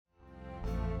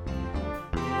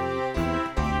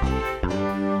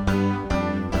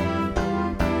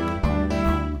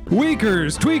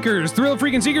Weakers, tweakers, thrill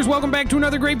freaking seekers, welcome back to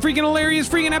another great freaking hilarious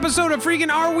freaking episode of freaking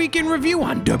Our Week in Review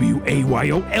on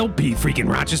WAYOLP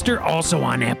freaking Rochester, also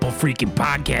on Apple freaking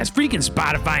Podcast, freaking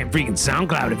Spotify, and freaking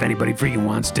SoundCloud if anybody freaking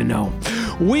wants to know.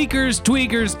 Weakers,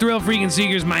 tweakers, thrill freaking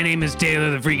seekers, my name is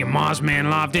Taylor the freaking Moss Man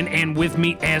Lofton, and with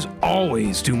me as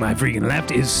always to my freaking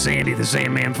left is Sandy the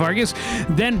Sandman Farkas.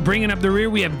 Then bringing up the rear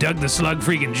we have Doug the Slug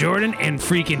freaking Jordan and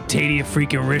freaking Tadia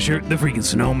freaking Risher the freaking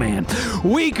Snowman.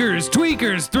 Weakers,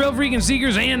 tweakers, thrill freaking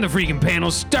seekers, and the freaking panel,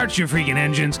 start your freaking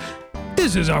engines.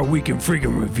 This is Our Week in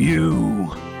Freaking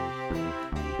Review.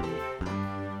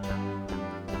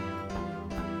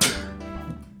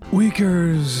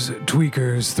 Weakers,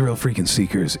 tweakers, thrill freaking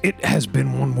seekers, it has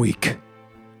been 1 week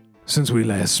since we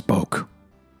last spoke.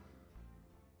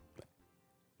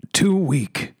 2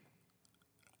 week,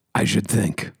 I should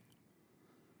think.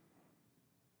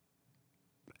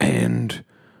 And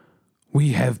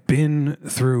we have been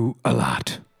through a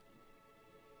lot.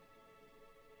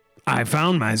 I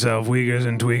found myself, weakers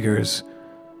and tweakers,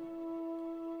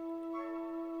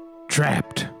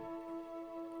 trapped.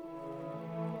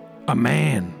 A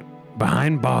man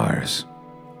behind bars.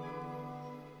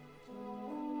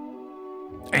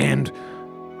 And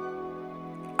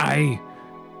I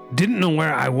didn't know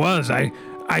where I was. I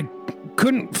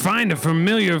couldn't find a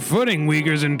familiar footing,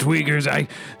 weakers and tweakers. I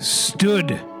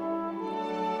stood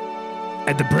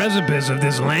at the precipice of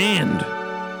this land,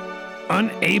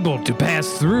 unable to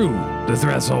pass through the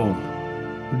threshold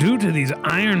due to these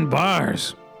iron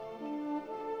bars.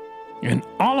 And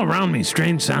all around me,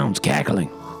 strange sounds, cackling,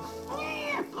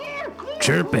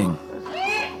 chirping,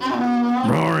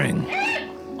 roaring,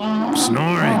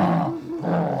 snoring.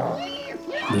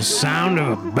 The sound of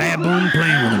a baboon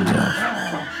playing with himself.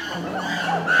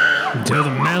 Until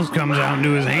the mouse comes out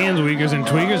into his hands, weakers and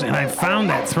tweakers, and I found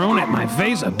that thrown at my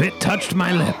face a bit touched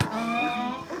my lip.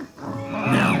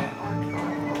 Now,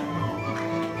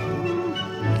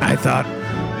 I thought,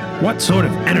 what sort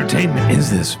of entertainment is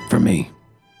this for me?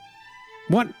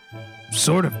 What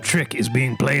sort of trick is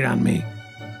being played on me?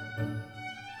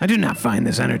 I do not find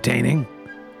this entertaining.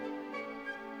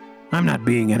 I'm not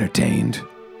being entertained.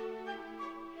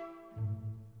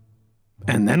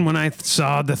 And then when I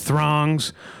saw the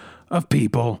throngs of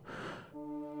people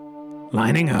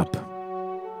lining up,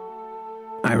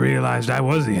 I realized I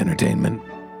was the entertainment.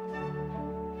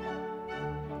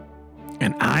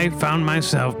 And I found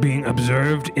myself being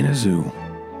observed in a zoo,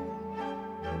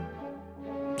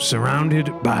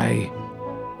 surrounded by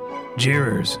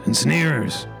jeerers and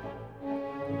sneerers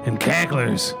and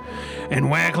cacklers and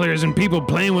wacklers and people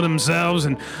playing with themselves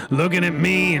and looking at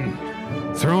me and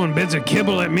throwing bits of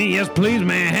kibble at me. Yes, please,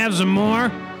 may I have some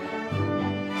more?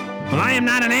 Well, I am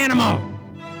not an animal.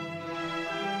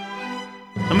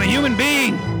 I'm a human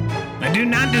being. I do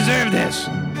not deserve this.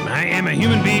 I am a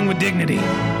human being with dignity.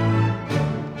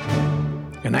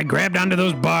 And I grabbed onto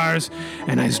those bars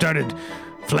and I started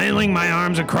flailing my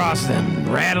arms across them,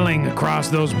 rattling across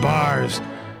those bars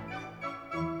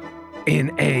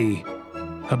in a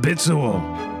habitual,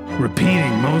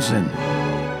 repeating motion.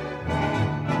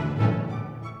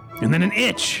 And then an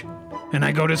itch, and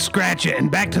I go to scratch it,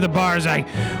 and back to the bars I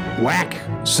whack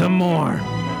some more.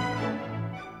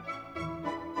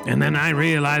 And then I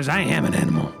realize I am an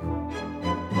animal.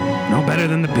 No better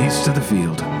than the beasts of the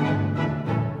field.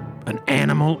 An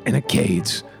animal in a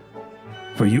cage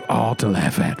for you all to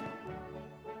laugh at.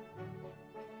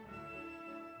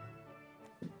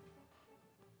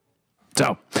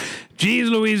 So, geez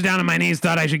Louise, down on my knees,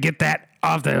 thought I should get that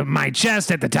off my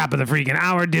chest at the top of the freaking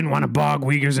hour. Didn't want to bog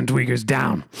weakers and tweakers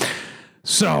down.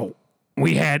 So,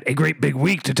 we had a great big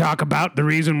week to talk about. The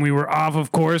reason we were off,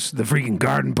 of course, the freaking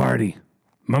garden party.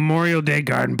 Memorial Day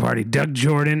garden party. Doug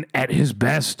Jordan at his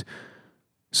best.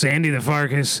 Sandy the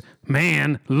Farkas,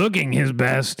 man, looking his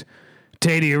best.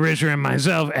 Tadia Risher and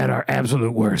myself at our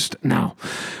absolute worst. Now,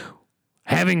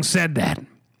 having said that,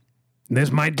 this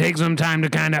might take some time to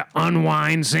kind of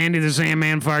unwind. Sandy the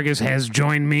Sandman Farkas has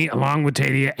joined me along with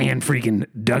Tadia and freaking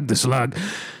Doug the Slug.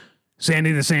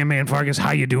 Sandy the Sandman Farkas,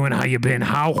 how you doing? How you been?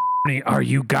 How horny are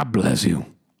you? God bless you.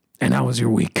 And how was your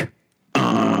week?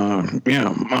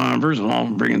 First of all,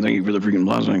 freaking thank you for the freaking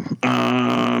blessing.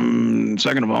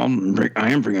 Second of all, I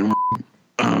am freaking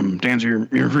to answer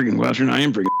your freaking question, I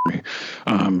am freaking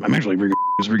I'm actually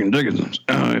freaking Dickens,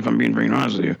 if I'm being freaking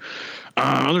honest with you.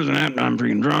 Other than that, I'm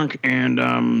freaking drunk, and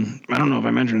I don't know if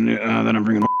I mentioned that I'm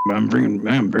freaking, but I'm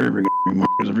very freaking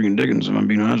as a freaking Dickens, if I'm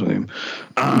being honest with you.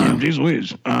 Jeez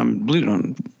Louise, please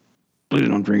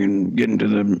don't freaking get into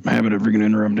the habit of freaking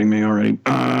interrupting me already.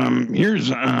 Here's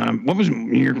what was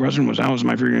your question? Was how was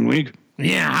my freaking week?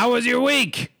 Yeah, how was your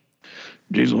week?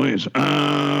 Jeez Louise.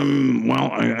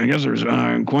 Well, I guess there's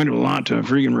quite a lot to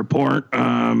freaking report.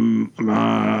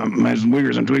 As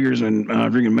Wiggers and Twiggers and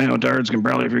freaking Mayo-tards can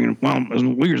probably freaking, well, as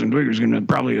Wiggers and Twiggers can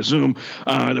probably assume,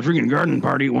 the freaking garden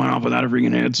party went off without a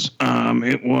freaking hits.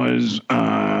 It was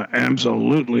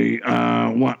absolutely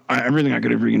everything I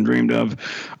could have freaking dreamed of.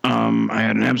 I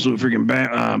had an absolute freaking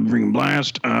freaking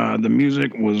blast. The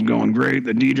music was going great.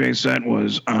 The DJ set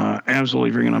was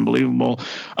absolutely freaking unbelievable.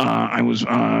 I was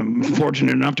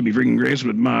fortunate enough to be freaking graced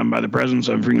with by the presence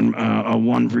of freaking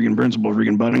one freaking principal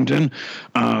freaking Buddington,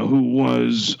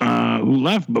 who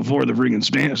left before the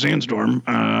freaking sandstorm,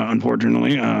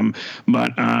 unfortunately.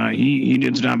 But he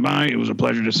did stop by. It was a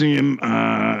pleasure to see him.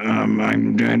 I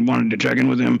wanted to check in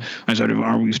with him. I said,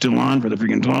 "Are we still on for the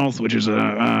freaking 12th, which is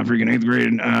a freaking 8th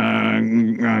grade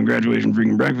graduation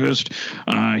freaking breakfast?"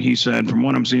 He said, "From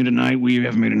what I'm seeing tonight, we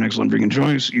have made an excellent freaking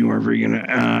choice. You are freaking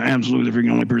absolutely the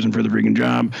freaking only person for the freaking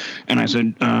job." And I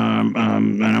said,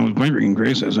 and I was quite freaking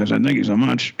gracious. I said, "Thank you so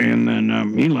much." And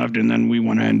then he left, and then we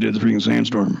went ahead and did the freaking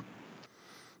sandstorm.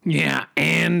 Yeah,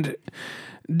 and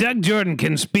Doug Jordan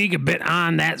can speak a bit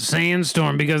on that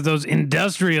sandstorm because those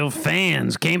industrial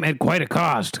fans came at quite a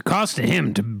cost. Cost to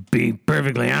him, to be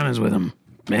perfectly honest with him.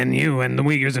 And you and the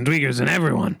Wiggers and Tweakers and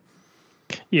everyone.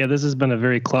 Yeah, this has been a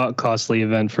very costly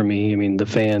event for me. I mean, the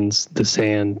fans, the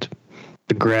sand,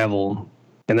 the gravel.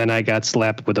 And then I got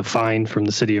slapped with a fine from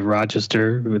the city of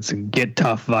Rochester. It's a Get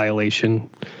Tough violation.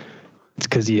 It's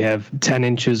because you have 10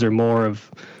 inches or more of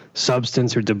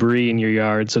substance or debris in your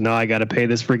yard. So now I got to pay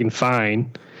this freaking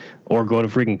fine or go to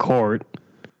freaking court.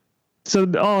 So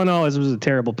all in all, it was a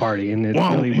terrible party, and it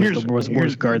really was the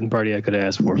worst garden party I could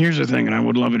ask for. Here's the thing, and I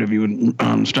would love it if you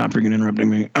would stop freaking interrupting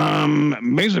me.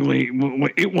 Basically,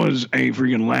 it was a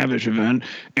freaking lavish event,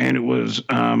 and it was,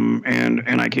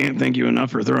 and I can't thank you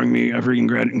enough for throwing me a freaking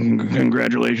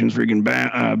congratulations freaking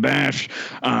bash.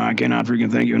 I cannot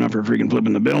freaking thank you enough for freaking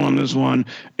flipping the bill on this one,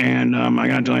 and I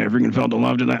gotta tell you, I freaking felt the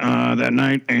love to that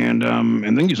night, and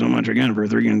thank you so much again for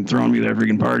freaking throwing me that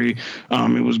freaking party.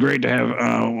 It was great to have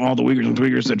all the Wiggers and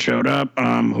Tweakers that showed up,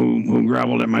 who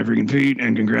groveled at my freaking feet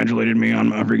and congratulated me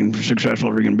on a freaking successful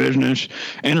freaking business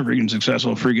and a freaking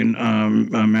successful freaking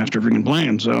master freaking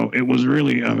plan. So it was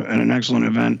really an excellent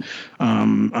event.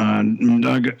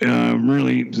 Doug,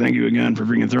 really thank you again for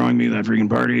freaking throwing me that freaking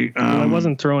party. Well, I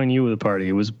wasn't throwing you the party.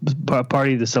 It was a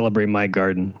party to celebrate my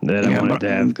garden that I wanted to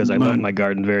have because I love my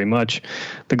garden very much.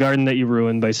 The garden that you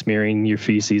ruined by smearing your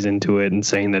feces into it and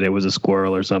saying that it was a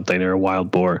squirrel or something or a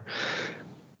wild boar.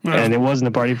 And it wasn't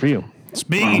a party for you.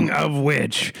 Speaking of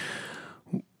which,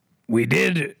 we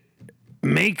did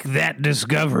make that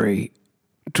discovery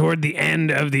toward the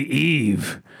end of the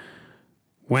eve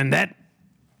when that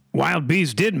wild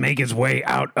beast did make its way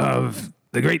out of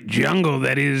the great jungle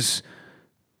that is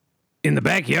in the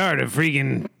backyard of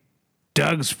freaking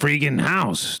Doug's freaking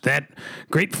house, that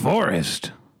great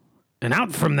forest. And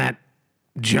out from that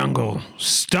jungle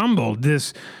stumbled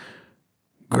this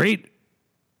great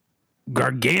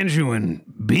gargantuan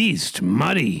beast,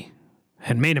 Muddy,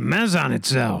 had made a mess on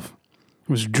itself. It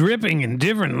was dripping in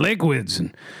different liquids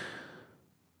and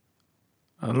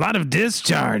a lot of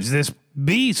discharge. This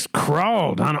beast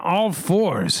crawled on all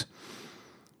fours.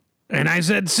 And I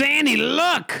said, "Sandy,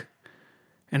 look!"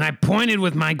 And I pointed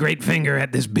with my great finger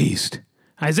at this beast.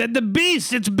 I said, "The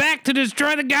beast, it's back to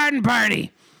destroy the garden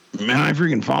party." Man, I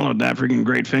freaking followed that freaking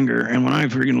great finger, and when I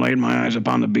freaking laid my eyes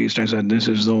upon the beast, I said, this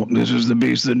is the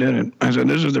beast that did it. I said,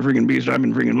 "This is the freaking beast I've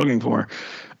been freaking looking for."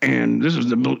 And this is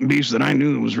the beast that I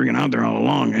knew was freaking out there all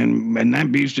along. And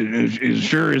that beast is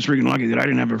sure is freaking lucky that I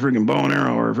didn't have a freaking bow and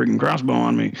arrow or a freaking crossbow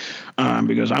on me,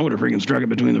 because I would have freaking struck it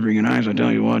between the freaking eyes, I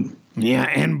tell you what. Yeah,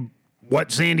 and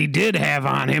what Sandy did have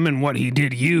on him and what he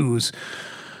did use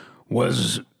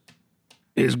was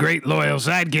his great loyal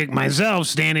sidekick, myself,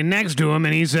 standing next to him,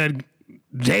 and he said,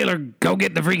 "Taylor, go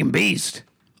get the freaking beast."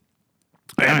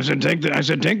 And I said, take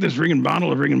this freaking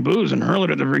bottle of freaking booze and hurl it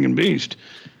at the freaking beast.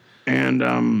 And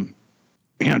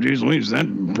yeah, geez Louise, that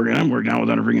worked out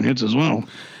without a freaking hits as well.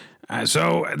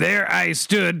 So there I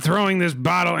stood throwing this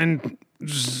bottle, and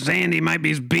Sandy might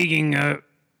be speaking a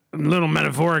little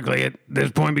metaphorically at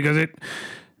this point because it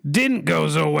didn't go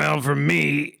so well for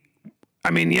me. I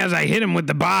mean, yes, I hit him with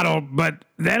the bottle, but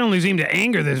that only seemed to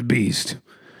anger this beast.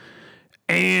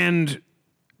 And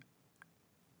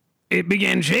it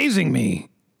began chasing me,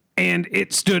 and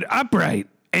it stood upright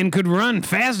and could run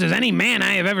fast as any man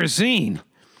I have ever seen,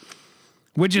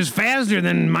 which is faster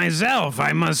than myself,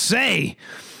 I must say.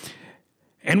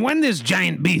 And when this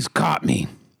giant beast caught me,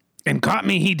 and caught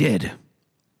me he did,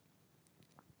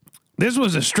 this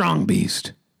was a strong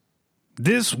beast.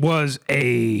 This was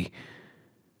a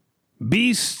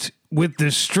beast with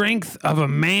the strength of a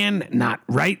man not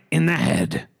right in the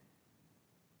head.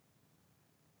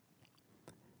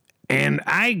 And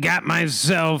I got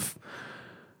myself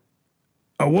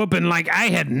a whooping like I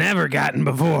had never gotten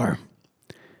before.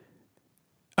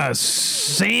 A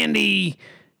sandy,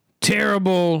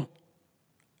 terrible.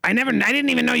 I didn't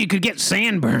even know you could get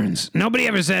sand burns. Nobody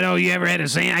ever said, oh, you ever had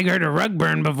I heard a rug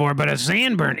burn before, but a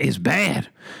sand burn is bad.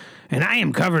 And I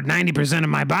am covered 90% of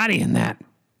my body in that.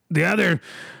 The other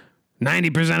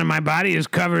 90% of my body is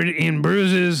covered in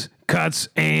bruises, cuts,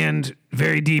 and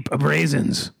very deep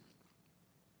abrasions.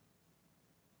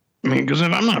 I mean, because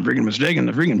if I'm not freaking mistaken,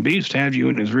 the freaking beast had you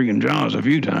in his freaking jaws a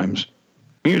few times.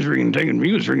 He was freaking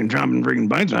chopping freaking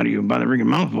bites out of you by the freaking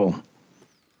mouthful.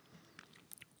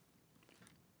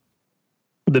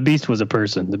 The beast was a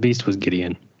person. The beast was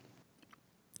Gideon.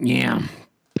 Yeah.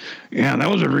 Yeah, that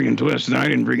was a freaking twist that I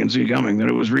didn't freaking see coming. That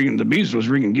it was freaking, the beast was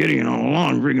freaking Gideon all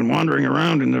along, freaking wandering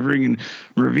around in the freaking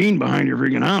ravine behind your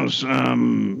freaking house,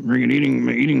 freaking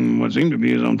eating what seemed to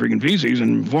be his own freaking feces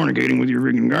and fornicating with your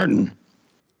freaking garden.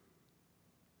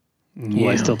 Well,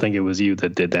 I still think it was you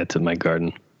that did that to my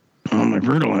garden. I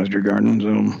fertilized your garden,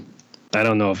 so. I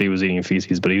don't know if he was eating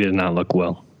feces, but he did not look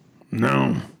well.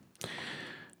 No.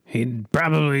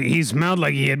 He smelled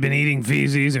like he had been eating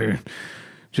feces or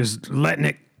just letting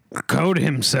it coat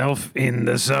himself in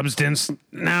the substance.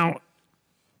 Now,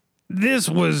 this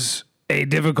was a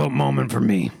difficult moment for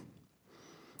me.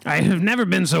 I have never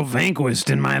been so vanquished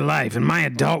in my life, in my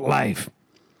adult life.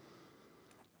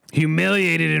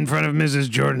 Humiliated in front of Mrs.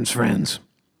 Jordan's friends,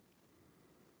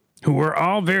 who were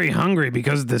all very hungry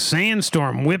because the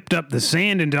sandstorm whipped up the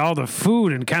sand into all the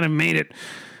food and kind of made it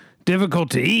difficult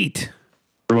to eat.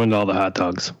 Ruined all the hot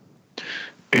dogs.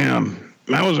 Yeah,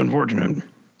 that was unfortunate.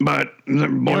 But You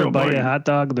ever bite a hot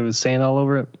dog? There was sand all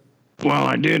over it. Well,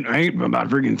 I did. I ate about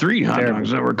freaking 3 hot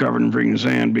dogs that were covered in freaking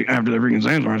sand after the freaking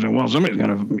sandstorm. I said, well, somebody's got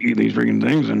to eat these freaking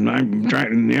things. And I tried,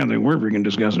 and yeah, they were freaking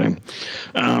disgusting.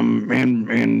 And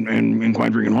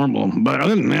quite freaking horrible. But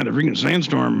other than that, the freaking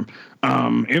sandstorm,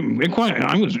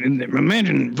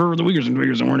 imagine for the weakers and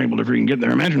tweakers that weren't able to freaking get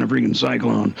there, imagine a freaking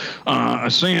cyclone.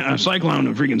 A cyclone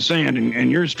of freaking sand,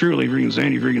 and yours truly, freaking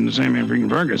Sandy, freaking the Sandman, freaking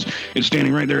Vargas, is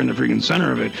standing right there in the freaking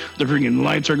center of it. The freaking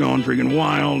lights are going freaking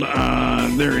wild.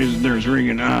 There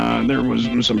was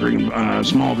some freaking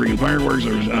small freaking fireworks.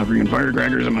 There was freaking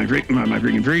firecrackers at my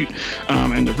freaking feet,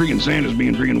 and the freaking sand is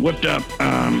being freaking whipped up.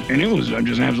 And it was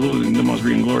just absolutely the most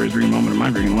freaking glorious freaking moment of my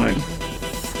freaking life.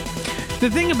 The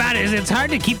thing about it is it's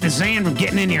hard to keep the sand from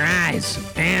getting in your eyes,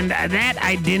 and that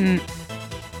I didn't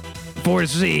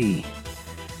foresee.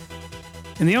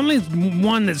 And the only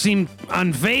one that seemed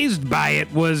unfazed by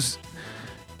it was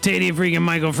Tadia freaking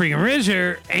Michael freaking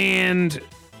Risher, and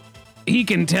he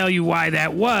can tell you why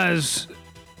that was.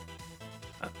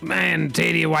 Man,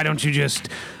 Tadia, why don't you just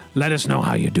let us know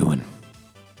how you're doing?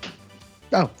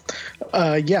 Yeah,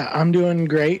 I'm doing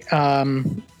great.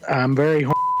 I'm very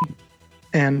horny.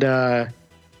 And that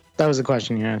was the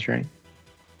question you asked, right?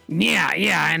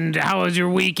 Yeah. And how was your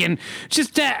week? And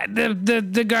just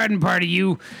the garden party.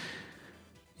 You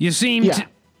seemed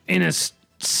in a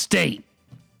state.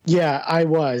 Yeah, I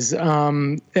was.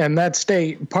 And that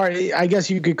state party, I guess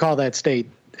you could call that state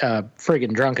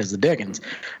friggin' drunk as the dickens.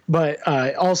 But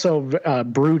also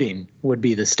brooding would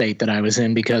be the state that I was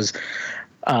in because,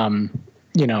 And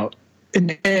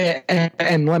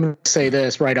let me say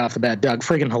this right off the bat, Doug,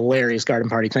 freaking hilarious garden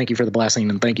party. Thank you for the blessing,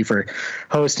 and thank you for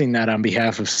hosting that on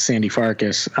behalf of Sandy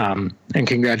Farkas. And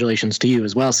congratulations to you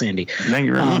as well, Sandy. Thank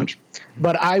you very much.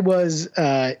 But I was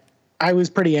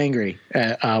pretty angry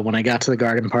when I got to the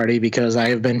garden party because I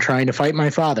have been trying to fight my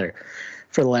father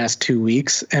for the last 2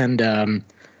 weeks, and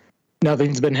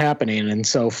nothing's been happening. And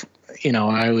so,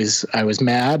 I was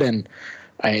mad and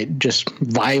I just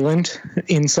violent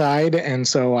inside, and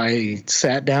so I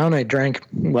sat down. I drank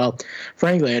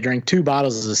 2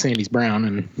 bottles of Sandy's Brown,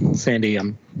 and Sandy,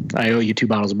 I owe you 2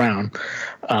 bottles of Brown,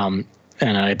 and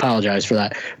I apologize for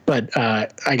that. But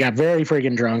I got very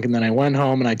freaking drunk, and then I went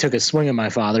home and I took a swing at my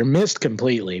father, missed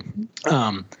completely,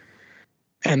 and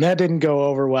that didn't go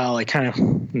over well. I kind of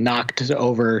knocked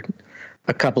over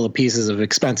a couple of pieces of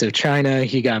expensive china.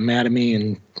 He got mad at me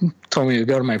and told me to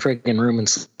go to my freaking room and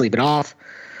sleep it off.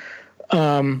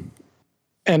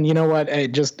 And you know what?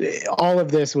 All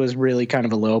of this was really kind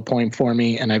of a low point for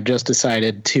me. And I've just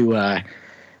decided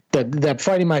that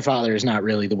fighting my father is not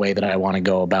really the way that I want to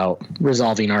go about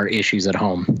resolving our issues at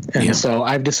home. And so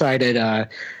I've decided,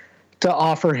 to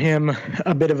offer him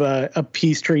a bit of a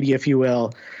peace treaty, if you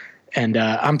will. And,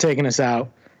 I'm taking us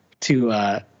out to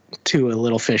a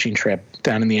little fishing trip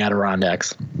down in the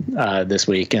Adirondacks, this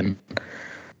week. And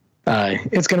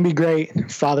It's going to be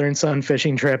great. Father and son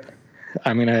fishing trip.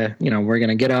 We're going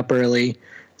to get up early,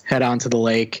 head onto the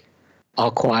lake,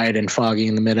 all quiet and foggy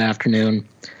in the mid-afternoon.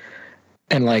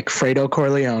 And like Fredo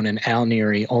Corleone and Al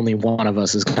Neary, only one of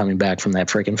us is coming back from that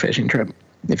freaking fishing trip,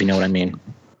 if you know what I mean.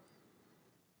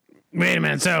 Wait a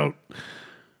minute. So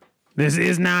this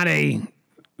is not a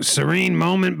serene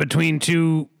moment between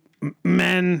two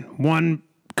men, one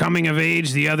coming of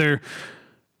age, the other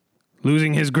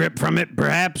losing his grip from it,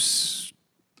 perhaps?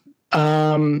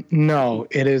 No,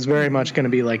 it is very much going to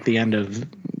be like the end of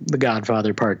The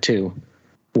Godfather Part 2,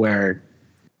 where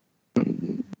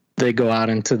they go out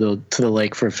into the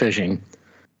lake for fishing,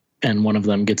 and one of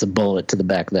them gets a bullet to the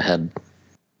back of the head.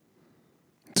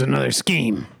 It's another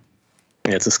scheme.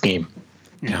 Yeah, it's a scheme.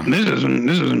 Yeah. This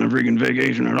isn't a freaking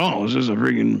vacation at all. This is a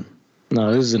freaking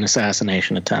No, this is an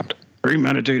assassination attempt.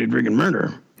 premeditated freaking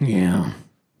murder. Yeah.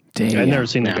 Damn. I've never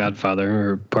seen Yeah. The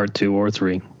Godfather or Part 2 or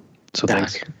 3. So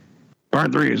thanks. Doc.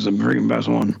 Part 3 is the freaking best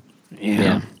one.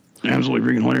 Yeah. Absolutely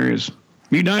freaking hilarious.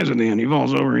 He dies at the end. He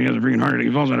falls over. He has a freaking heart attack.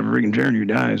 He falls out of a freaking chair and he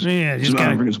dies. Yeah, It's just not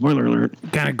a kinda- freaking spoiler alert.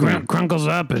 Kind of crunkles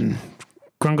up and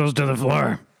crunkles to the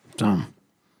floor. So,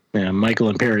 Yeah,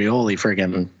 Michael Imperioli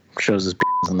friggin' shows his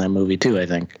in that movie too, I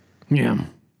think. yeah.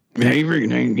 Yeah,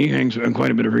 he hangs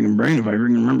quite a bit of freaking brain, if I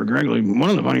freaking remember correctly. One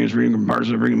of the funniest freaking parts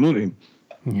of the freaking movie.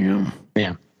 Yeah.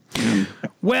 Yeah.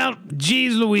 Well,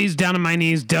 geez Louise, down on my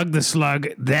knees, Doug the Slug,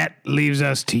 that leaves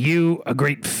us to you. A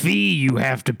great fee you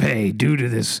have to pay due to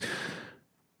this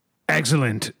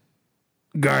excellent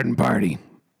garden party.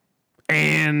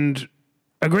 And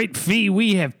a great fee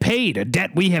we have paid, a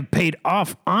debt we have paid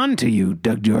off onto you,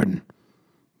 Doug Jordan,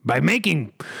 by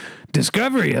making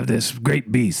discovery of this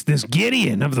great beast, this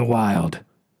Gideon of the wild.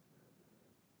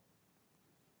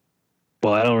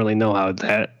 Well, I don't really know how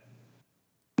that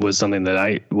was something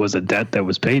that was a debt that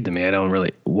was paid to me. I don't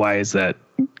really. Why is that?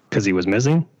 Because he was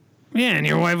missing? Yeah, and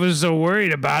your wife was so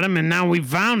worried about him, and now we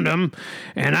found him,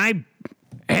 and I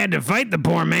had to fight the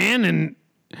poor man, and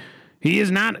he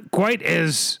is not quite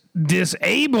as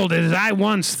disabled as I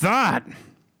once thought.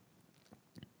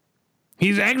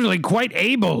 He's actually quite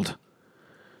abled.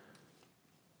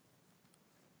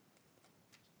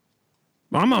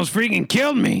 Almost freaking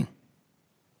killed me.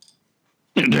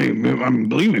 I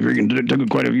believe he freaking took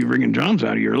quite a few freaking jumps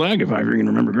out of your leg, if I freaking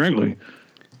remember correctly.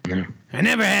 I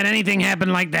never had anything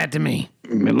happen like that to me.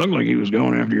 It looked like he was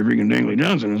going after your freaking Dangley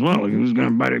Johnson as well. Like he was going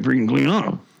to bite it freaking clean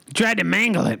off. He tried to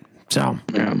mangle it, so.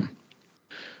 Yeah.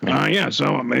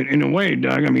 So in a way,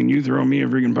 Doug, I mean, you throw me a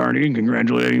freaking party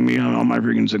congratulating me on all my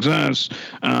freaking success,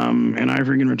 and I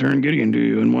freaking return Gideon to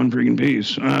you in one freaking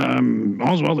piece.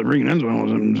 All's well that freaking ends well,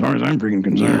 as far as I'm freaking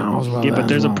concerned. Yeah, but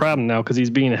there's a problem now because he's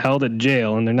being held at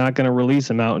jail and they're not going to release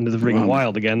him out into the freaking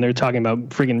wild again. They're talking about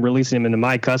freaking releasing him into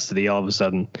my custody all of a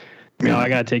sudden. Now I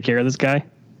got to take care of this guy?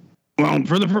 Well,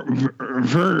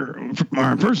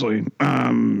 personally,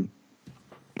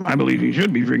 I believe he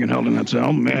should be freaking held in that cell,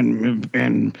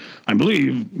 and I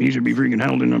believe he should be freaking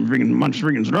held in a freaking much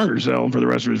freaking stronger cell for the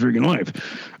rest of his freaking life.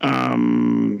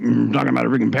 Talking about a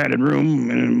freaking padded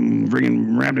room and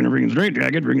freaking wrapped in a freaking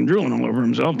straitjacket, freaking drooling all over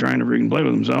himself, trying to freaking play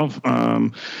with himself,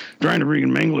 trying to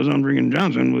freaking mangle his own freaking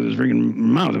Johnson with his freaking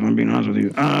mouth, if I'm being honest with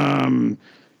you.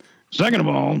 Second of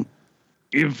all,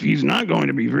 if he's not going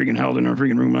to be freaking held in a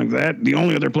freaking room like that, the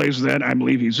only other place that I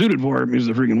believe he's suited for is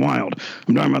the freaking wild.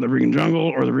 I'm talking about the freaking jungle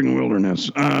or the freaking wilderness.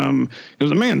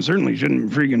 Because a man certainly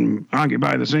shouldn't freaking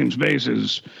occupy the same space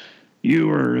as you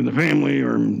or the family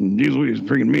or usually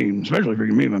freaking me, especially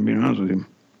freaking me, if I'm being honest with you.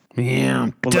 Yeah.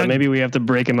 Well, then maybe we have to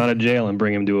break him out of jail and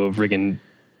bring him to a freaking,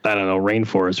 I don't know,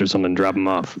 rainforest or something, drop him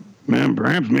off. Man,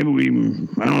 perhaps maybe we,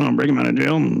 I don't know, break him out of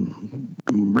jail and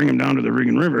bring him down to the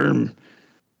freaking river.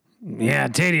 Yeah,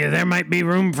 Tadia, there might be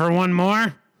room for one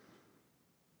more.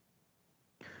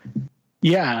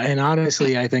 Yeah, and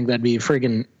honestly, I think that'd be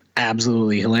friggin'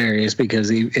 absolutely hilarious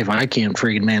because if I can't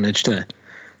friggin' manage to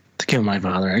kill my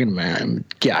father,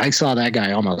 I saw that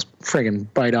guy almost friggin'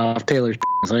 bite off Taylor's.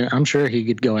 I'm sure he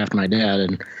could go after my dad,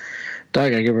 and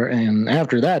Doug. And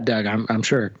after that, Doug, I'm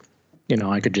sure,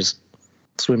 I could just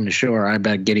swim to shore. I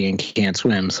bet Gideon can't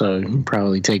swim, so he'd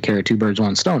probably take care of two birds,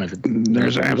 one stone.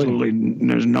 There's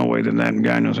no way that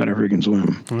guy knows how to freaking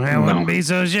swim. I wouldn't be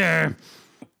so sure.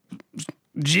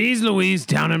 Jeez Louise,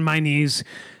 down on my knees,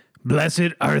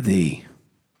 blessed are thee.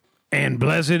 And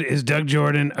blessed is Doug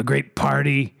Jordan, a great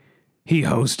party he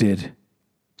hosted.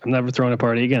 I'm never throwing a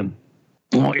party again.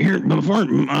 Well, here, before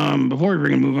we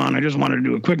freaking move on, I just wanted to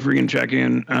do a quick freaking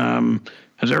check-in.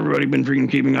 Has everybody been freaking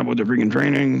keeping up with the freaking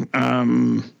training? That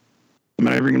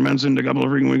I freaking mentioned a couple of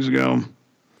freaking weeks ago.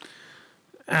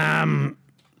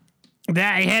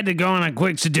 That I had to go on a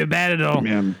quick sabbatical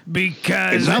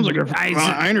because It sounds like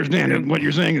I understand it. What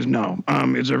you're saying is no.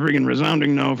 It's a freaking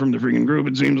resounding no from the freaking group.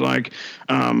 It seems like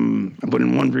I put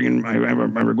in one freaking.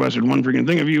 I requested one freaking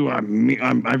thing of you. I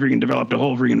freaking developed a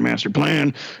whole freaking master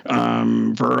plan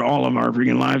for all of our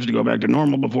freaking lives to go back to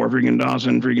normal before freaking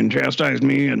Dawson freaking chastised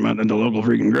me at the local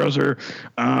freaking grocer.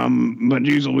 But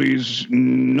geez Louise,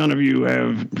 none of you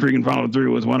have freaking followed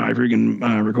through with what I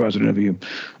freaking requested of you.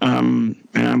 And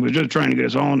I was just trying to get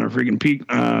us all in our freaking peak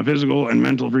physical and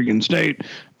mental freaking state.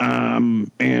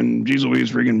 And geez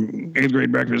Louise, freaking 8th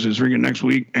grade breakfast is freaking next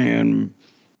week. And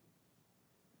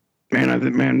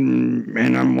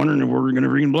I'm wondering if we're going to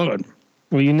freaking blow it.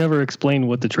 Well, you never explained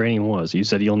what the training was. You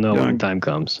said you'll know when time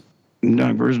comes.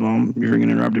 Doug, first of all, you freaking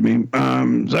interrupted me.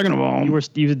 Second of all,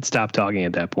 you had stopped talking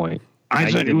at that point. I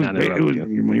said it was.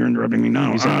 Well, you're interrupting me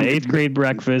now. You said the 8th grade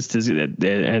breakfast is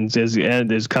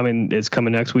coming. It's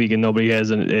coming next week, and nobody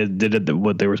did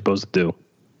what they were supposed to do.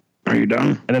 Are you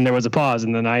done? And then there was a pause,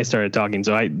 and then I started talking,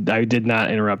 so I did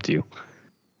not interrupt you.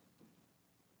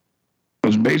 It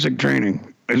was basic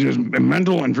training. It's just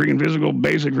mental and freaking physical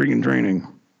basic freaking training.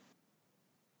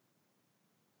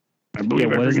 I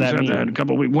believe I freaking said that a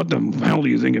couple of weeks. What the hell do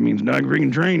you think it means, Doug?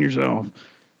 Freaking train yourself.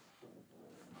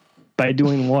 By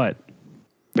doing what?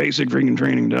 Basic freaking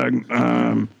training, Doug.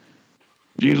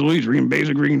 Geez Louise, freaking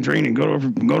basic freaking training. Go to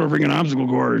freaking obstacle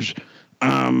course.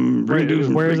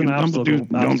 Where's an obstacle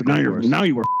course? Now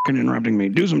you were fucking interrupting me.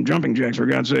 Do some jumping jacks, for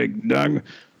God's sake, Doug.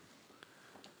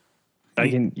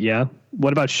 Yeah.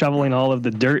 What about shoveling all of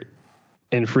the dirt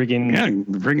and freaking... Yeah,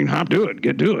 freaking hop to it.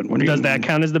 Get to it. Does that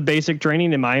count as the basic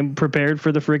training? Am I prepared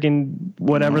for the freaking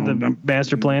whatever the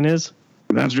master plan is?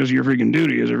 That's just your freaking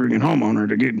duty as a freaking homeowner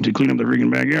to clean up the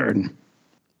freaking backyard.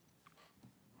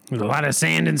 There's a lot of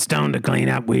sand and stone to clean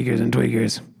up, Weakers and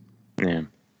Tweakers. Yeah.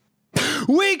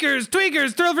 Weakers,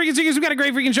 Tweakers, Thrill Freaking Seekers, we've got a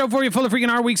great freaking show for you, full of freaking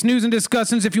our week's news and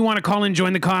discussions. If you want to call and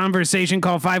join the conversation,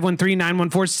 call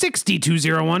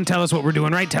 513-914-6201. Tell us what we're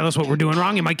doing right, tell us what we're doing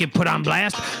wrong. You might get put on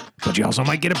blast, but you also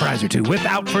might get a prize or two.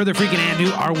 Without further freaking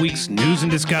ado, our week's news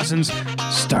and discussions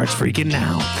starts freaking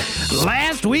now.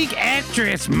 Last week,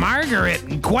 actress Margaret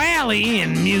Qualley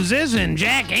and musician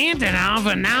Jack Antonoff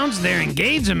announced their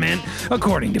engagement,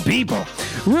 according to People.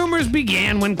 Rumors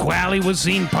began when Qualley was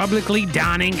seen publicly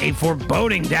donning a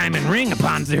foreboding diamond ring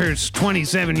upon her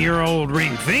 27-year-old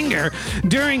ring finger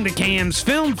during the Cannes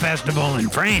Film Festival in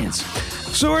France.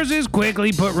 Sources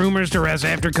quickly put rumors to rest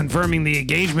after confirming the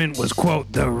engagement was,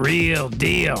 quote, the real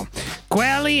deal.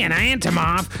 Qualley and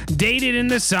Antonoff dated in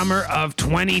the summer of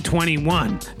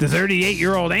 2021. The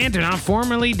 38-year-old Antonoff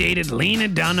formerly dated Lena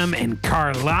Dunham and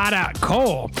Carlotta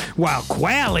Cole, while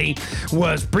Qualley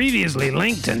was previously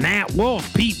linked to Nat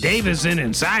Wolff, Pete Davidson,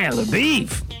 and Shia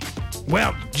LaBeouf.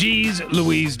 Well, geez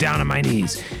Louise, down on my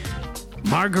knees.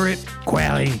 Margaret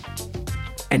Qualley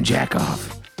and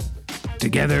Jackoff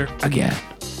together again.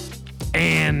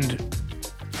 And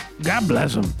God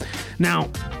bless them. Now,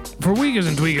 for Weakers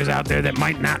and Tweakers out there that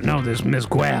might not know this Miss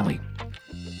Qualley,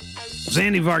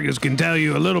 Sandy Vargas can tell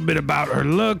you a little bit about her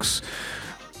looks,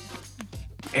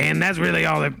 and that's really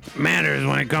all that matters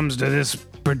when it comes to this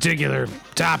particular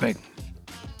topic.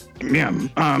 Yeah.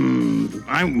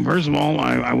 First of all,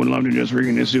 I would love to just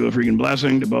freaking issue a freaking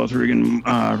blessing to both freaking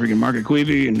Margaret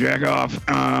Qualley and Jackoff.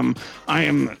 I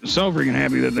am so freaking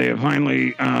happy that they have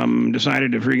finally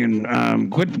decided to freaking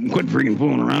quit freaking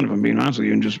fooling around, if I'm being honest with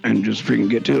you, and just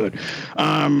freaking get to it.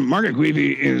 Margaret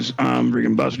Qualley is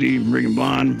freaking busty, freaking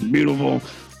blonde, beautiful.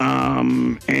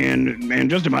 And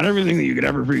just about everything that you could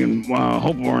ever freaking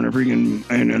hope for in a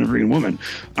freaking woman.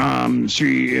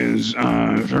 She is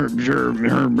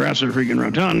her breasts are freaking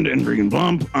rotund and freaking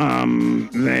plump. Her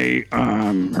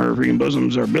freaking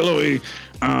bosoms are billowy.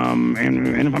 And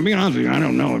if I'm being honest with you, I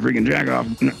don't know if freaking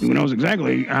Jackoff knows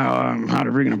exactly how to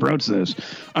freaking approach this.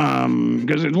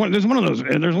 Because there's one of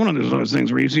those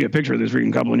things where you see a picture of this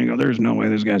freaking couple and you go, there's no way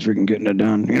this guy's freaking getting it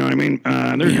done. You know what I mean?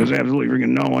 There's just absolutely freaking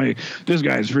no way this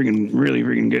guy's freaking really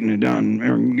freaking getting it done,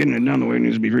 or getting it done the way it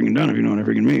needs to be freaking done, if you know what I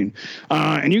freaking mean.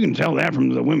 And you can tell that from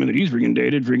the women that he's freaking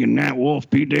dated, freaking Nat Wolff,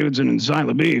 Pete Davidson, and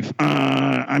Shia LaBeouf.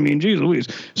 I mean, geez Louise,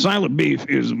 Shia LaBeouf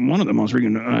is one of the most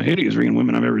freaking hideous freaking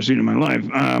women I've ever seen in my life.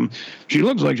 She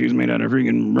looks like she's made out of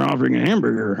freaking raw freaking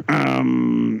hamburger.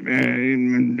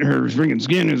 And her freaking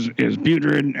skin is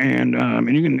putrid, and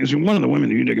you can. It's one of the women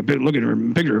that you take a look at her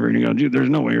picture of her and you go, dude, there's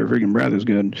no way her freaking breath is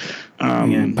good.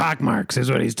 Pockmarks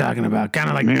is what he's talking about, kind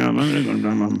of like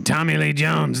Tommy Lee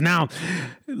Jones. Now,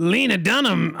 Lena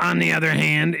Dunham, on the other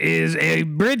hand, is a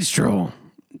bridge troll,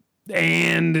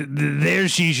 and there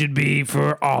she should be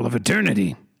for all of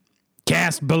eternity,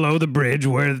 cast below the bridge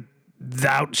where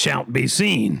thou shalt be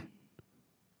seen.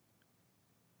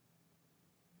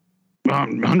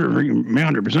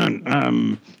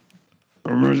 100%.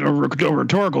 A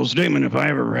rhetorical statement, if I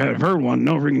ever have heard one.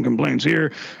 No freaking complaints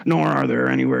here, nor are there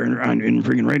anywhere in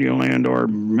freaking Radio Land or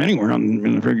anywhere in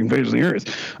the freaking face of the earth.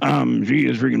 She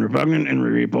is freaking repugnant and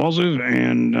repulsive,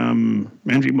 and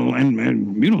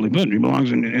beautifully put. She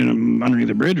belongs in underneath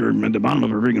the bridge or at the bottom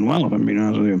of a freaking well, if I'm being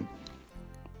honest with you.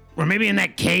 Or maybe in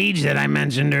that cage that I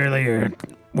mentioned earlier,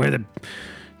 where the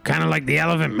kind of like the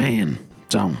Elephant Man.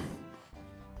 So.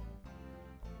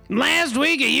 Last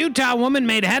week, a Utah woman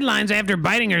made headlines after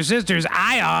biting her sister's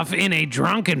eye off in a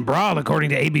drunken brawl, according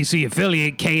to ABC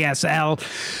affiliate KSL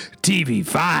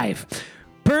TV5.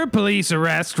 Per police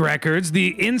arrest records, the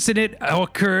incident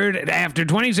occurred after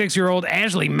 26-year-old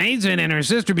Ashley Mason and her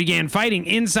sister began fighting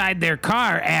inside their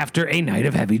car after a night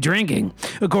of heavy drinking.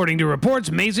 According to reports,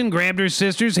 Mason grabbed her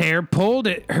sister's hair, pulled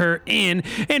her in,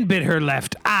 and bit her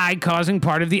left eye, causing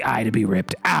part of the eye to be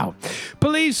ripped out.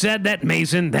 Police said that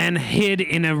Mason then hid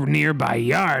in a nearby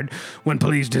yard. When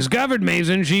police discovered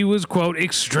Mason, she was, quote,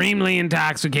 extremely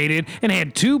intoxicated and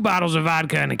had 2 bottles of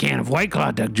vodka and a can of White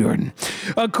Claw, Doug Jordan.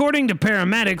 According to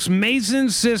paramedics,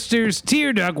 Mason's sister's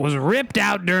tear duct was ripped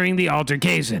out during the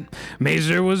altercation.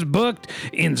 Mason was booked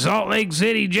in Salt Lake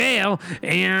City jail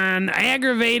and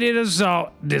aggravated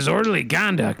assault, disorderly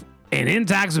conduct, and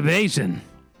intoxication.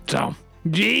 So,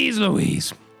 geez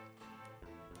Louise.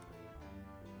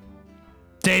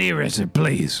 Stay arrested,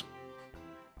 please.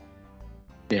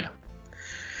 Yeah.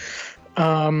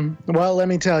 Well, let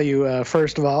me tell you,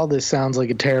 first of all, this sounds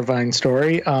like a terrifying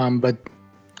story, but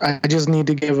I just need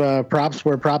to give props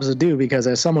where props is due, because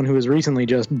as someone who was recently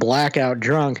just blackout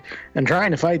drunk and trying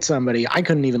to fight somebody, I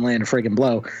couldn't even land a freaking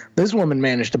blow. This woman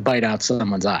managed to bite out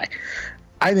someone's eye.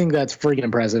 I think that's freaking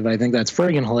impressive. I think that's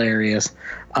freaking hilarious,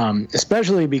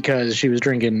 especially because she was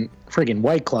drinking freaking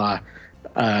White Claw.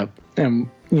 And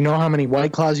you know how many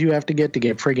White Claws you have to get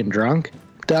freaking drunk,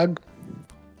 Doug?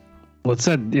 Well, it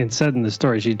said in the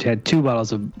story she had 2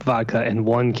 bottles of vodka and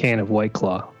 1 can of White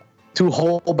Claw. 2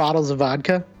 whole bottles of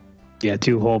vodka? Yeah,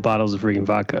 2 whole bottles of freaking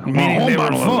vodka. Meaning whole they were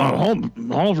bottle, full.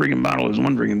 whole freaking bottle is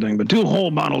one freaking thing, but 2 whole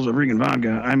bottles of freaking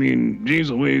vodka. I mean, geez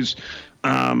Louise.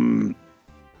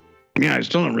 Yeah, it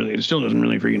still doesn't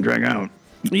really freaking drag out.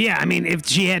 Yeah, I mean, if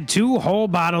she had 2 whole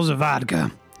bottles of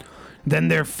vodka, then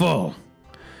they're full.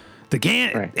 The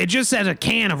can, right. It just says a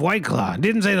can of White Claw. It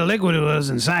didn't say the liquid was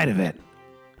inside of it.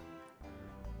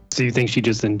 So you think she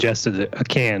just ingested a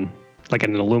can, like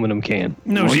an aluminum can?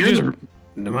 No, well,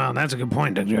 well, that's a good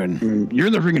point, Doug Jordan. You're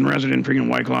the freaking resident freaking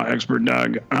White Claw expert,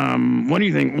 Doug. What do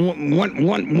you think? What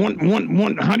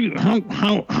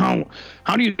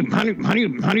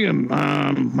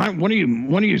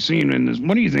are you seeing in this?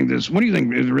 What do you think is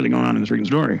really going on in this freaking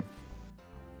story?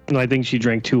 No, I think she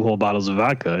drank 2 whole bottles of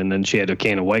vodka, and then she had a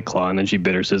can of White Claw, and then she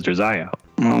bit her sister's eye out.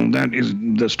 Well, that is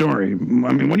the story. I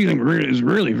mean, what do you think is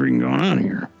really freaking going on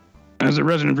here? As a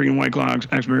resident freaking White Claw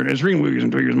expert, as freaking Wiggers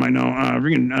and Twiggers might know,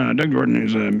 Doug Jordan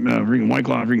is a freaking White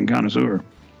Claw freaking connoisseur.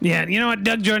 Yeah, you know what,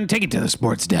 Doug Jordan, take it to the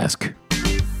sports desk.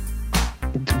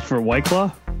 For White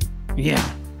Claw? Yeah.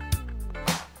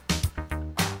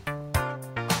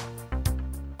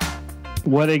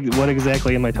 What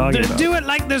exactly am I talking about? Do it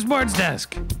like the sports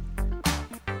desk.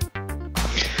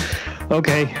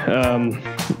 Okay.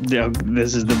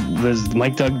 This is the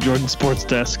Mike Doug Jordan Sports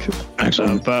Desk.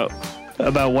 Excellent.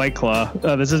 About White Claw.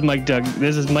 This is Mike Doug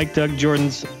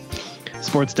Jordan's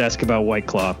Sports Desk about White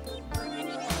Claw.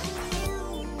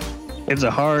 It's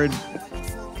a hard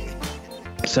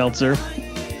seltzer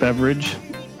beverage.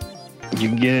 You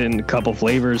can get it in a couple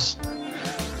flavors: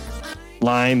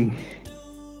 lime,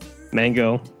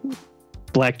 mango,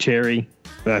 black cherry.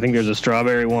 I think there's a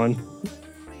strawberry one.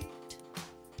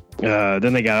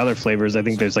 Then they got other flavors. I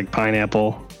think there's like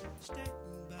pineapple,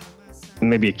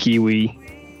 maybe a kiwi.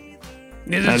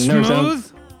 Is it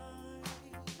smooth?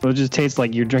 Well, it just tastes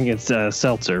like you're drinking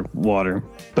seltzer water,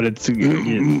 but it's what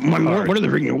are the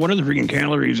freaking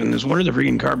calories in this? What are the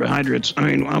freaking carbohydrates? I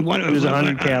mean, there's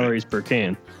 100 calories per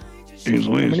can.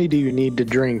 How many do you need to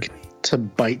drink to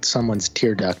bite someone's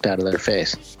tear duct out of their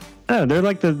face? Oh, they're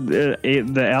like the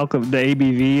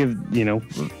ABV of, you know,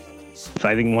 if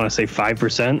I think want to say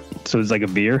 5%, so it's like a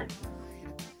beer.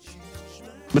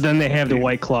 But then they have the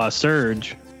White Claw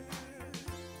Surge,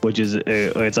 which is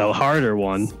it's a harder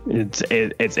one. It's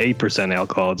 8%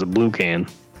 alcohol. It's a blue can,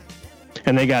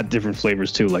 and they got different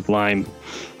flavors too, like lime,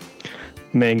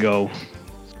 mango,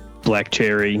 black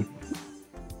cherry,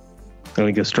 I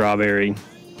think a strawberry,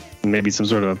 maybe some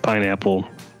sort of a pineapple.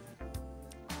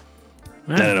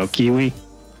 I don't know, kiwi,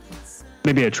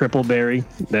 maybe a triple berry.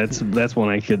 That's one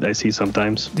I see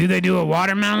sometimes. Do they do a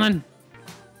watermelon?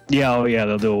 Yeah,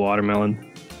 they'll do a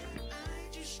watermelon.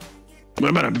 What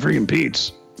about a freaking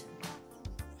Pete's?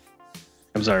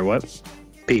 I'm sorry, what?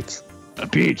 Pete's. A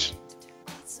Pete's.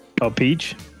 Oh,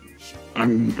 peach? Are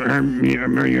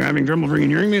you having trouble freaking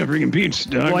hearing me? A freaking Pete's,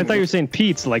 Doug. Well, I thought you were saying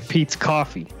Pete's, like Pete's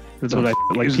Coffee. That's what I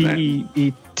like. is that?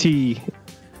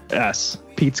 Peets.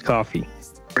 Pete's Coffee.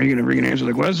 Are you going to freaking answer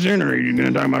the question, or are you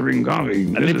going to talk about freaking coffee?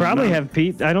 They probably have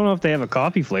Pete. I don't know if they have a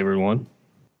coffee flavored one.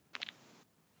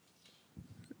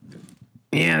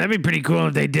 Yeah, that'd be pretty cool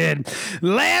if they did.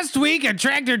 Last week, a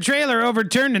tractor trailer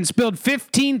overturned and spilled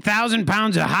 15,000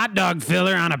 pounds of hot dog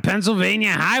filler on a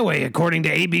Pennsylvania highway, according to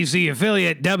ABC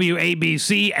affiliate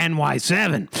WABC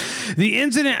NY7. The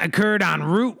incident occurred on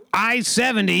Route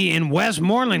I-70 in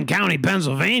Westmoreland County,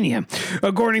 Pennsylvania.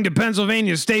 According to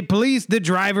Pennsylvania State Police, the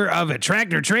driver of a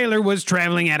tractor trailer was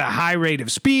traveling at a high rate of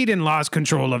speed and lost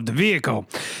control of the vehicle.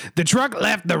 The truck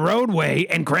left the roadway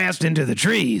and crashed into the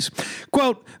trees.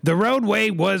 Quote, the roadway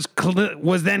was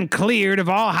then cleared of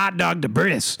all hot dog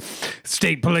debris,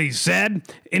 State Police said.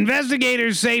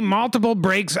 Investigators say multiple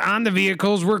brakes on the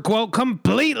vehicles were, quote,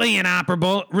 completely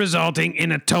inoperable, resulting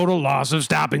in a total loss of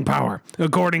stopping power.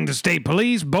 According to State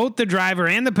Police, both the driver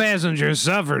and the passenger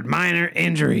suffered minor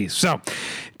injuries. So,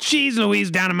 geez Louise,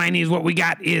 down on my knees, what we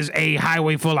got is a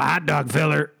highway full of hot dog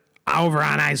filler over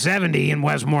on I-70 in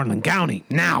Westmoreland County.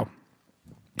 Now,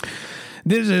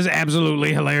 this is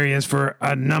absolutely hilarious for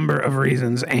a number of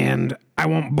reasons, and I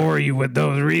won't bore you with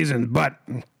those reasons, but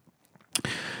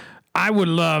I would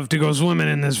love to go swimming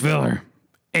in this filler.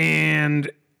 And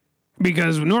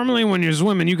because normally when you're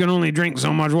swimming, you can only drink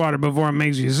so much water before it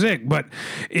makes you sick. But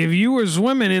if you were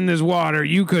swimming in this water,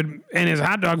 you could, and it's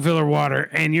hot dog filler water,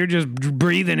 and you're just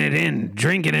breathing it in,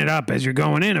 drinking it up as you're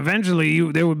going in,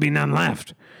 eventually there would be none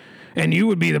left. And you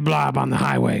would be the blob on the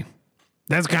highway.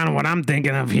 That's kind of what I'm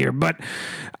thinking of here. But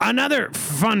another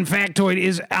fun factoid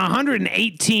is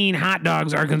 118 hot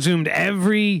dogs are consumed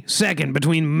every second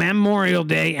between Memorial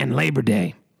Day and Labor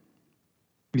Day.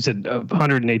 You said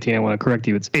 118. I want to correct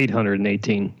you. It's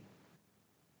 818.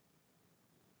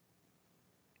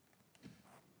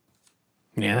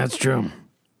 Yeah, that's true.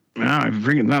 Yeah, I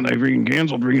freaking thought they freaking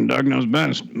canceled freaking Doug Knows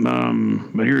Best.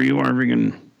 But here you are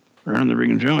freaking around the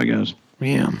freaking show, I guess.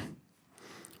 Yeah.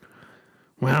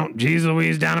 Well, geez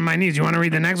Louise, down on my knees. You want to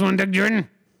read the next one, Doug Jordan?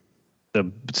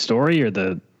 The story or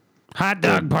the hot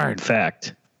dog part?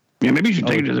 Fact. Yeah, maybe you should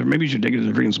take it to the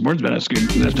freaking sports desk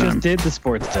this time. Just did the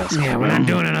sports desk. Yeah, we're not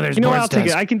doing another sports You know what? I'll take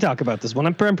desk. it. I can talk about this one.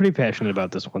 I'm pretty passionate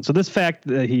about this one. So this fact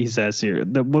that he says here,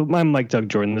 I'm like Doug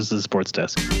Jordan. This is a sports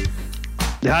desk.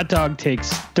 The hot dog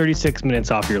takes 36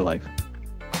 minutes off your life.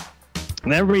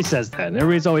 And everybody says that. And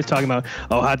everybody's always talking about,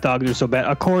 oh, hot dogs are so bad.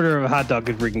 A quarter of a hot dog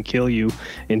could freaking kill you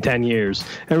in 10 years.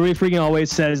 Everybody freaking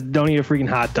always says, don't eat a freaking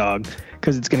hot dog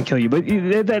because it's going to kill you.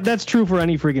 But that's true for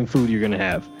any freaking food you're going to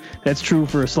have. That's true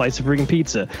for a slice of freaking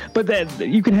pizza. But that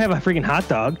you can have a freaking hot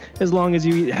dog as long as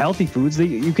you eat healthy foods.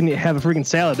 You can have a freaking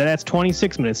salad. That adds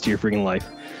 26 minutes to your freaking life.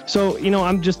 So,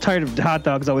 I'm just tired of hot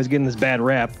dogs always getting this bad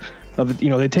rap of,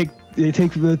 they take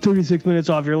 36 minutes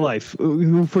off your life.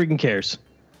 Who freaking cares?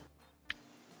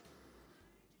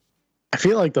 I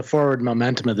feel like the forward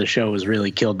momentum of the show was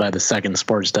really killed by the second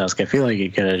sports desk. I feel like you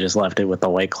could have just left it with the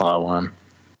White Claw one.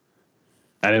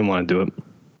 I didn't want to do it.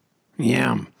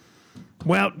 Yeah.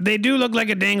 Well, they do look like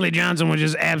a Dangly Johnson, which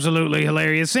is absolutely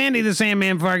hilarious. Sandy the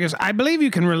Sandman Farkas, I believe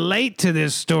you can relate to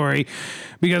this story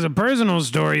because a personal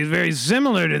story is very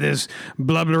similar to this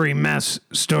blubbery mess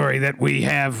story that we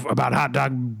have about hot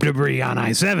dog debris on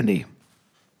I-70.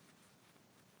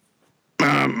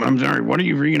 I'm sorry, what are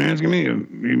you freaking asking me?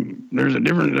 There's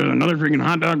another freaking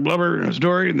hot dog blubber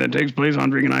story that takes place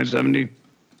on freaking I-70.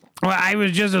 Well, I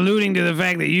was just alluding to the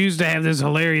fact that you used to have this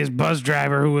hilarious bus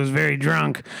driver who was very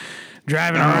drunk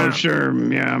driving around. Oh, sure.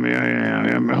 Yeah.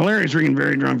 Hilarious freaking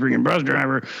very drunk freaking bus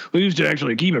driver who used to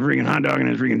actually keep a freaking hot dog in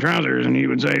his freaking trousers, and he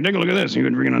would say, take a look at this. He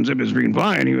would freaking unzip his freaking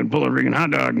fly, and he would pull a freaking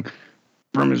hot dog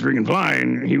from his freaking fly,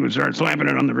 and he would start slapping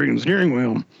it on the freaking steering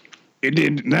wheel.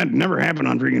 That never happened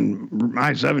on freaking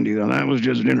I-70, though. That was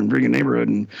just in a freaking neighborhood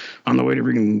and on the way to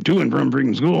freaking to and from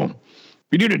freaking school.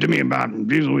 He did it to me about,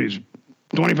 geez Louise,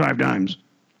 25 times.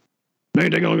 Hey,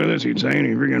 take a look at this, he'd say, and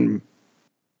he'd freaking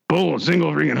pull a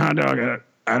single freaking hot dog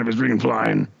out of his freaking fly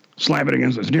and slap it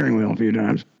against the steering wheel a few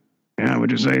times. Yeah, I would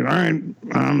just say, all right,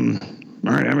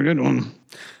 have a good one.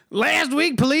 Last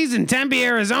week, police in Tempe,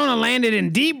 Arizona landed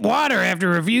in deep water after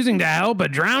refusing to help a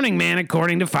drowning man,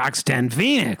 according to Fox 10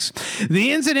 Phoenix.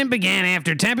 The incident began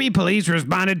after Tempe police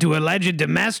responded to alleged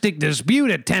domestic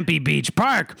dispute at Tempe Beach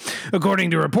Park.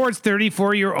 According to reports,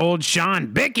 34-year-old Sean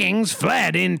Bickings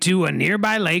fled into a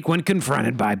nearby lake when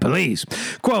confronted by police.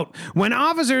 Quote, when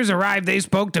officers arrived, they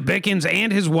spoke to Bickings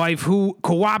and his wife, who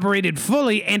cooperated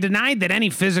fully and denied that any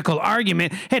physical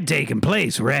argument had taken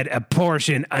place, read a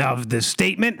portion of the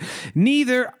statement.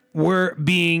 Neither were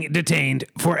being detained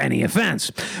for any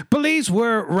offense. Police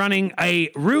were running a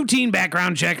routine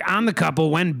background check on the couple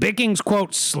when Bickings,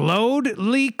 quote,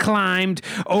 slowly climbed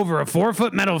over a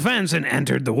 4-foot metal fence and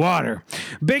entered the water.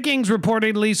 Bickings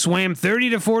reportedly swam 30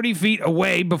 to 40 feet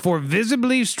away before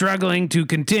visibly struggling to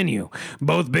continue.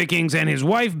 Both Bickings and his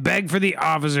wife begged for the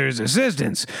officer's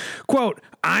assistance. Quote,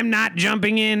 I'm not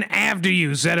jumping in after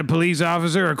you, said a police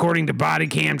officer, according to body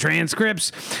cam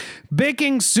transcripts.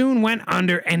 Bickings soon went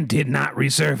under and did not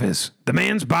resurface. The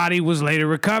man's body was later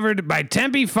recovered by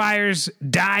Tempe Fire's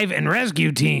dive and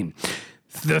rescue team.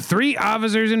 The 3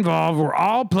 officers involved were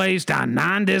all placed on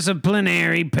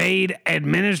non-disciplinary paid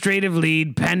administrative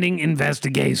leave pending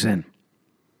investigation.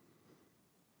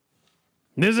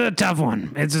 This is a tough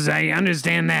one. I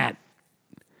understand that.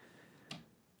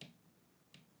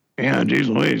 Yeah, geez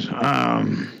Louise.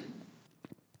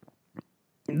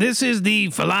 This is the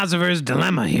philosopher's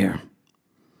dilemma here.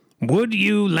 Would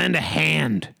you lend a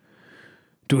hand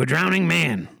to a drowning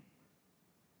man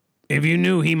if you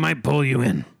knew he might pull you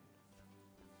in?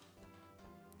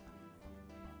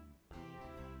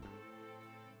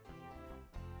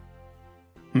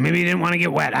 Maybe you didn't want to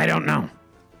get wet. I don't know.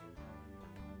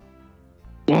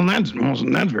 Well, that's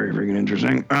very freaking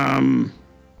interesting. I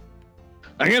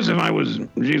guess if I was,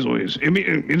 geez Louise, I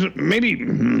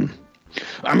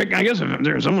guess if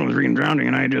there's someone was freaking drowning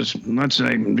and I just, let's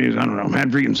say, geez, I don't know,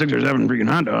 had freaking 6 or 7 freaking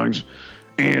hot dogs,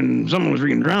 and someone was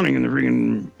freaking drowning in a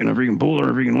freaking pool or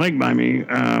a freaking lake by me,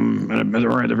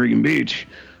 or at the freaking beach,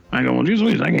 I go, well, geez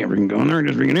Louise, I can't freaking go in there and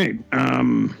just freaking eat.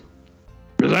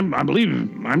 Because I believe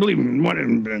what,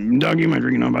 and Doug, you might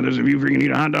freaking know about this. If you freaking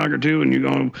eat a hot dog or 2 and you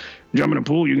go jump in a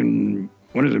pool, you can,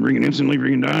 what is it, freaking instantly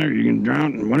freaking die, or you can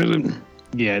drown. What is it?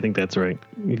 Yeah, I think that's right.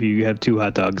 If you have 2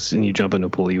 hot dogs and you jump in a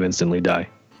pool, you instantly die.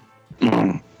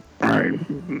 Oh, all right.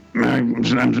 I'm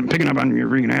picking up on your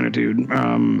freaking attitude,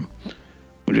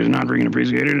 which is not freaking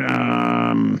appreciated. What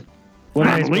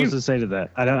am I supposed to say to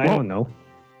that? I don't know.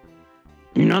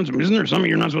 Isn't there something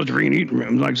you're not supposed to freaking eat?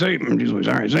 Like, say, all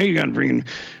right, say you got freaking,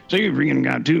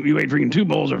 you ate freaking 2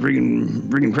 bowls of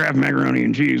freaking Kraft macaroni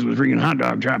and cheese with freaking hot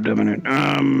dog chopped up in it,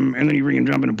 and then you freaking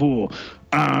jump in a pool.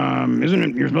 Isn't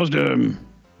it, you're supposed to,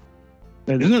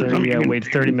 you gotta wait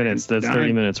 30 minutes. That's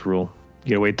 30 minutes rule. You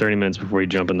gotta wait 30 minutes before you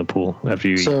jump in the pool after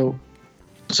you eat.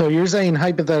 So you're saying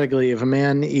hypothetically, if a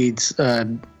man eats a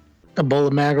bowl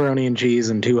of macaroni and cheese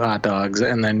and 2 hot dogs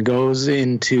and then goes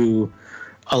into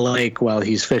a lake while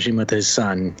he's fishing with his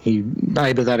son, he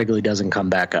hypothetically doesn't come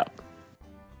back up.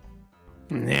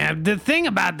 Yeah, the thing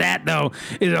about that, though,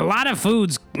 is a lot of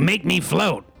foods make me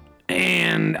float.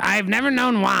 And I've never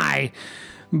known why,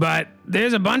 but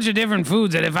there's a bunch of different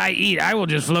foods that if I eat, I will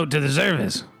just float to the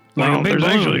surface. Like a big there's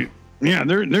balloon. actually, yeah,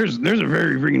 there's a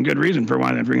very freaking good reason for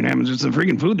why that freaking happens. It's the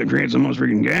freaking food that creates the most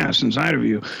freaking gas inside of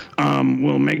you.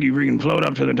 Will make you freaking float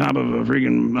up to the top of a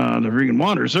freaking the freaking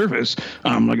water surface,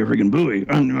 like a freaking buoy.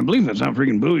 I believe that's how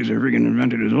freaking buoys are freaking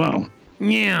invented as well.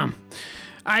 Yeah,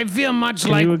 I feel much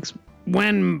like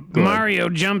when Mario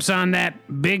jumps on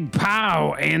that big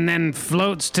POW and then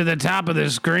floats to the top of the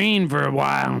screen for a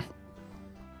while.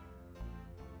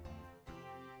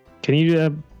 Can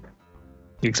you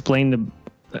explain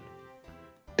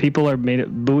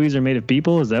buoys are made of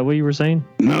people? Is that what you were saying?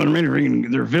 No,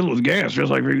 they're filled with gas,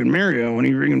 just like freaking Mario when he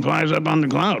freaking flies up on the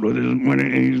cloud with when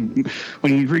he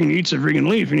freaking eats a freaking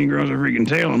leaf and he grows a freaking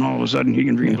tail, and all of a sudden he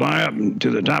can freaking fly up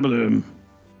to the top of the.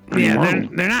 Yeah,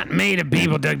 they're not made of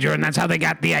people, Doug Jordan. That's how they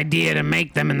got the idea to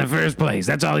make them in the first place.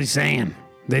 That's all he's saying.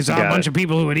 They saw a bunch of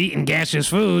people who had eaten gaseous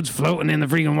foods floating in the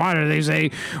freaking water. They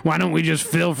say, why don't we just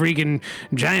fill freaking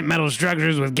giant metal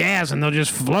structures with gas and they'll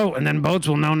just float, and then boats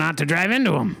will know not to drive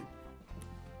into them.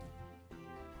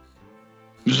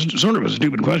 It's sort of a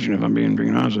stupid question, if I'm being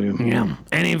freaking honest with you. Yeah.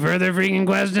 Any further freaking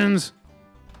questions?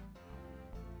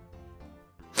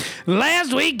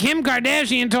 Last week, Kim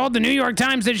Kardashian told the New York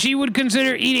Times that she would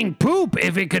consider eating poop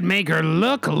if it could make her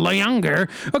look younger,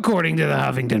 according to the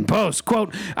Huffington Post.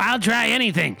 Quote, I'll try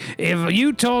anything. If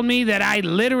you told me that I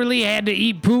literally had to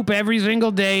eat poop every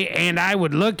single day and I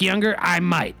would look younger, I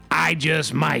might. I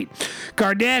just might.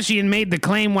 Kardashian made the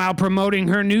claim while promoting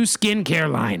her new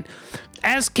skincare line.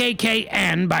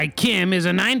 SKKN by Kim is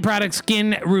a 9-product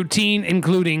skin routine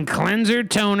including cleanser,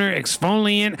 toner,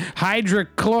 exfoliant,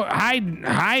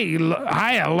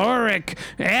 hyaluronic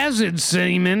acid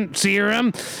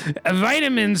serum,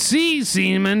 vitamin C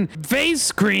serum,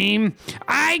 face cream,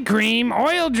 eye cream,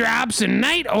 oil drops, and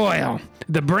night oil.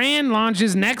 The brand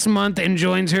launches next month and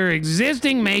joins her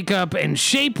existing makeup and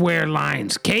shapewear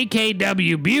lines,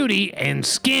 KKW Beauty and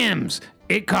Skims.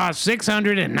 It costs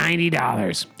 $690.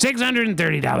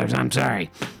 $630, I'm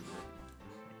sorry.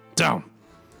 So,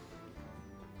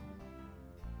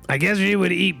 I guess she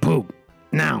would eat poop.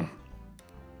 Now,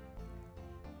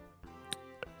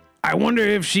 I wonder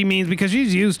if she means because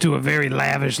she's used to a very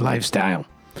lavish lifestyle.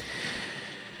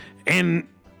 And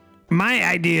my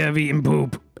idea of eating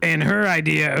poop and her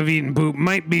idea of eating poop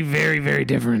might be very, very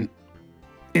different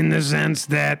in the sense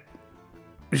that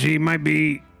she might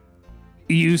be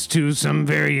used to some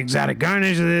very exotic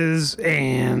garnishes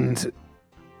and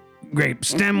great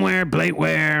stemware,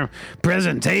 plateware,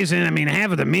 presentation. I mean,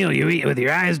 half of the meal you eat with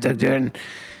your eyes tucked in.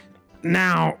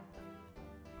 Now,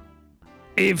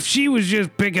 if she was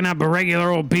just picking up a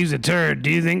regular old piece of turd,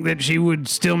 do you think that she would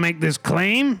still make this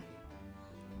claim?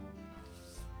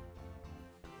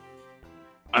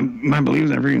 I believe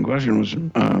that freaking question was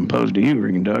posed to you,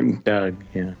 freaking Doug. Doug,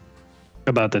 yeah.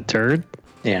 About the turd?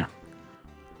 Yeah.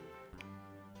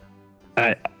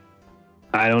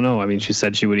 I don't know. I mean, she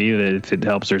said she would eat it if it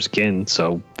helps her skin,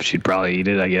 so she'd probably eat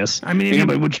it, I guess. I mean,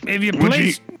 if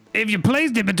you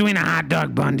placed it between a hot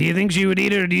dog bun, do you think she would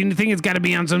eat it, or do you think it's got to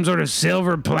be on some sort of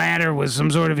silver platter with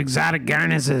some sort of exotic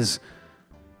garnishes?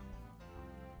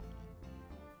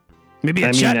 Maybe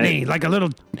chutney, like a little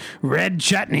red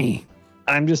chutney.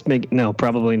 I'm just making... No,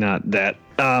 probably not that.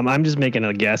 I'm just making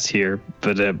a guess here,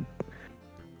 but if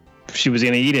she was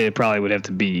going to eat it, it probably would have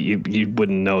to be... You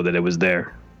wouldn't know that it was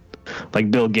there. Like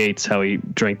Bill Gates, how he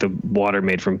drank the water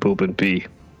made from poop and pee.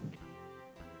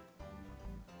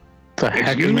 The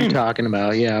heck are you talking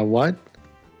about? Yeah, what?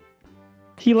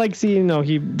 He likes, they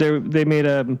made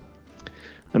a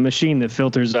machine that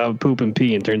filters out poop and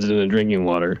pee and turns it into drinking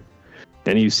water.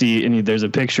 And you see, there's a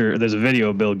video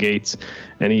of Bill Gates,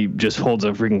 and he just holds a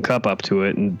freaking cup up to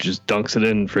it and just dunks it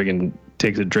in and freaking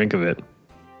takes a drink of it.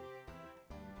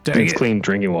 It's clean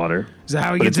drinking water. Is that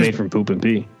how he but gets it's made from poop and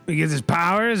pee. He gets his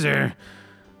powers, or?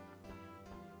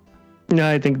 No,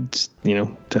 I think it's,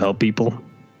 to help people.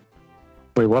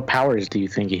 Wait, what powers do you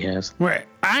think he has? Wait,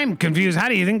 I'm confused. How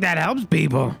do you think that helps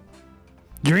people?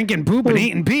 Drinking poop and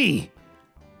eating pee.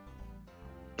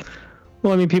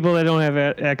 Well, I mean, people that don't have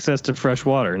access to fresh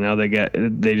water now they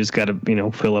just got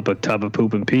to fill up a tub of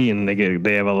poop and pee, and they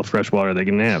have all the fresh water they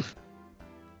can have.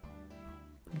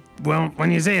 Well,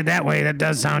 when you say it that way, that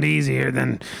does sound easier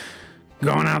than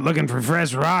going out looking for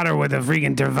fresh water with a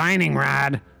freaking divining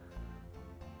rod.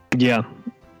 Yeah.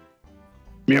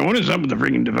 Yeah, what is up with the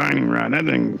freaking divining rod? That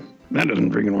doesn't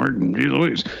freaking work. Jeez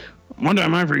Louise. One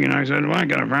time I said, well, I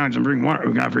gotta find some freaking water.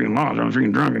 We got freaking lost. I was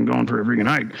freaking drunk and going for a freaking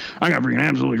hike. I got freaking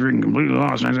absolutely freaking completely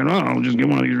lost. And I said, well, I'll just get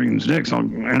one of these freaking sticks.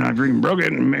 And I freaking broke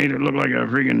it and made it look like a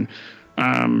freaking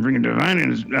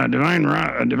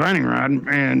divining rod.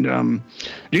 And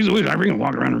geez Louise, I freaking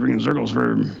walked around in freaking circles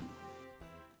for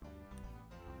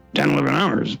 10, 11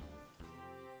 hours.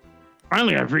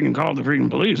 Finally, I freaking called the freaking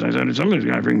police. I said, somebody's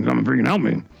got to freaking come and freaking help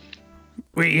me.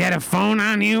 Wait, you had a phone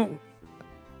on you?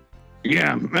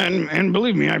 Yeah, and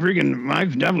believe me, I've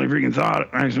definitely freaking thought.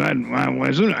 I said,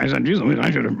 geez, I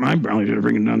probably should have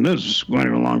freaking done this quite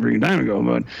a long freaking time ago.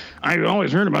 But I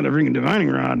always heard about the freaking divining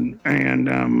rod, and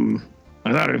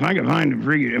I thought if I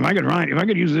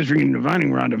could use this freaking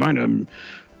divining rod to find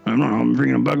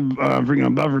freaking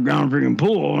above ground freaking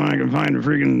pool, and I can find a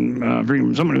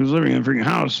freaking someone who's living in a freaking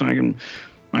house, and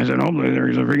I said, hopefully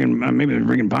there's a freaking, maybe there's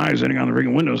freaking pie sitting on the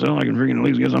freaking windowsill. I can freaking at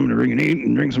least get something to freaking eat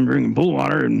and drink some freaking pool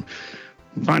water and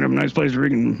find a nice place to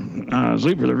freaking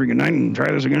sleep for the freaking night and try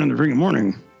this again in the freaking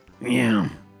morning. Yeah,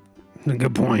 a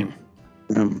good point.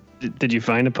 Did you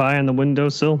find a pie on the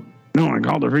windowsill? No, I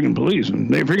called the freaking police and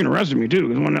they freaking arrested me too.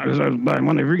 Because when they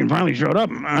freaking finally showed up,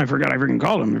 I forgot I freaking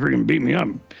called them. They freaking beat me up.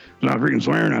 So I was freaking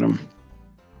swearing at them.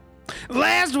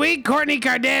 Last week, Kourtney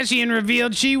Kardashian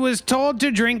revealed she was told to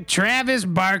drink Travis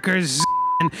Barker's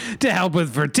to help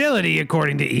with fertility,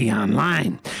 according to E!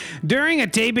 Online. During a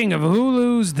taping of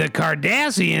Hulu's The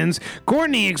Kardashians,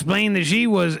 Kourtney explained that she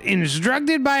was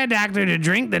instructed by a doctor to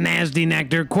drink the nasty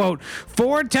nectar, quote,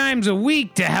 4 times a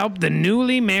week to help the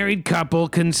newly married couple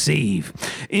conceive.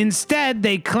 Instead,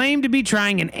 they claimed to be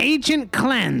trying an ancient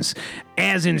cleanse,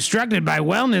 as instructed by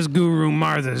wellness guru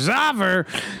Martha Zavar,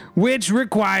 which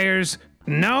requires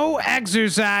no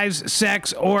exercise,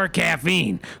 sex, or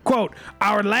caffeine. Quote,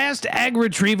 our last egg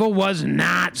retrieval was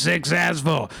not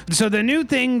successful. So the new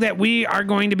thing that we are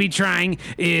going to be trying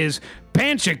is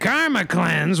Panchakarma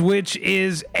cleanse, which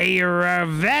is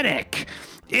Ayurvedic.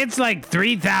 It's like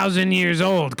 3,000 years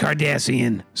old,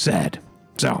 Kardashian said.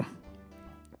 So,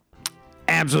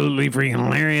 absolutely freaking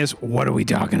hilarious. What are we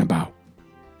talking about?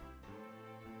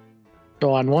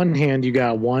 So on one hand, you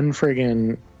got one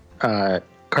friggin'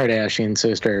 Kardashian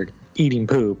sister eating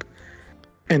poop,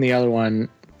 and the other one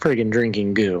friggin'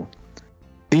 drinking goo.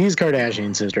 These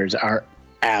Kardashian sisters are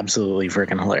absolutely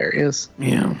freaking hilarious.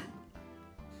 Yeah.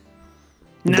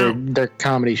 Now, Their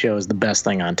comedy show is the best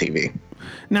thing on TV.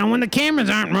 now, when the cameras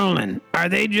aren't rolling, are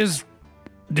they just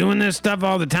doing this stuff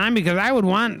all the time? Because I would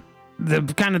want the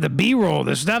kind of the B-roll,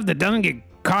 the stuff that doesn't get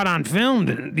caught on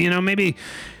film. You know, maybe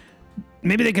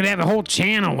they could have a whole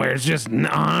channel where it's just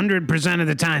 100% of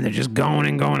the time they're just going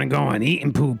and going and going,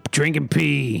 eating poop, drinking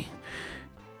pee,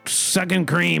 sucking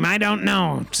cream. I don't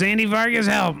know. Sandy Vargas,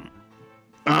 help.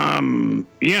 Geez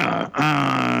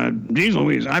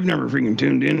Louise, I've never freaking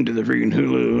tuned into the freaking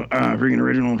Hulu, freaking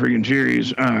original freaking series,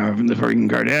 the freaking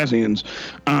Kardashians.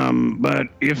 But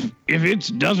if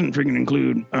it doesn't freaking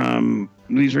include,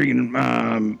 these freaking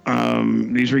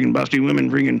busty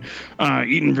women freaking,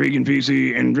 eating freaking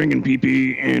PC and drinking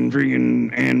PP and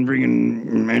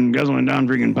guzzling down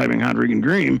freaking piping hot freaking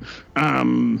cream,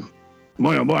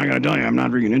 boy, oh boy, I gotta tell you, I'm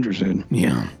not freaking interested.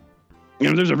 Yeah. You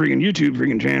know, there's a freaking YouTube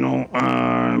freaking channel,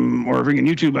 or a freaking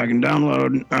YouTube I can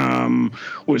download,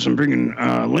 with some freaking,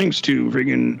 links to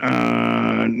freaking,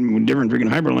 different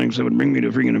freaking hyperlinks that would bring me to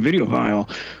freaking a video file.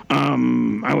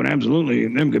 I would absolutely,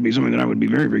 that could be something that I would be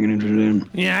very freaking interested in.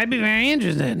 Yeah, I'd be very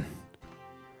interested.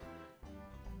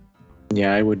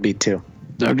 Yeah, I would be too.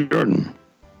 Dr. Jordan.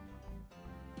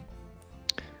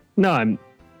 No,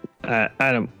 I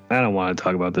don't want to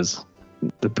talk about this,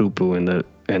 the poo poo and the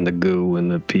goo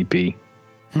and the pee pee.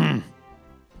 I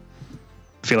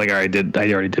feel like I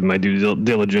already did my due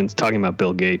diligence talking about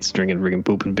Bill Gates drinking freaking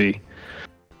poop and pee.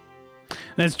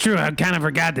 That's true. I kind of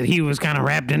forgot that he was kind of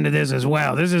wrapped into this as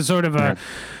well. This is sort of a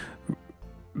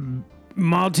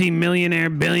multi-millionaire,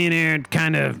 billionaire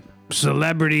kind of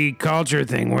celebrity culture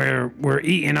thing where we're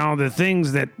eating all the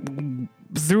things that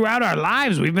throughout our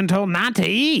lives we've been told not to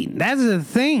eat. That's the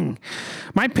thing.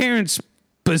 My parents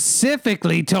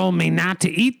specifically told me not to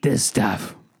eat this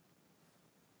stuff.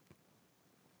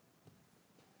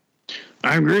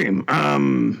 I agree.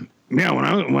 Yeah,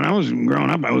 when I was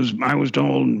growing up, I was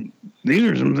told these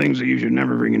are some things that you should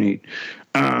never freaking eat.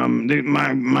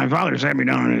 My father sat me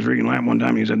down on his freaking lap one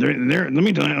time. And he said, let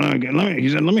me tell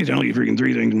you freaking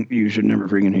 3 things you should never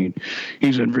freaking eat.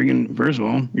 He said, freaking, first of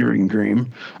all, your freaking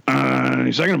cream.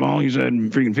 Second of all, he said,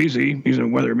 freaking feces. He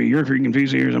said, whether it be your freaking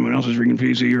feces or someone else's freaking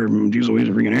feces or Jesus Louise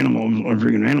a freaking animal or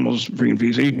freaking animal's freaking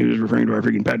feces. He was referring to our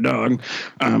freaking pet dog,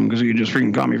 because he just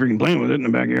freaking caught me freaking playing with it in the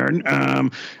backyard.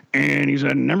 And he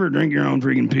said, never drink your own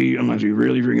freaking pee unless you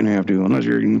really freaking have to, unless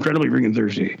you're incredibly freaking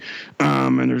thirsty.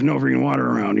 And there's no freaking water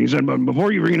around. He said, but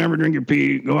before you freaking ever drink your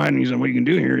pee, go ahead and he said, what you can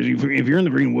do here is if you're in the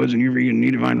freaking woods and you freaking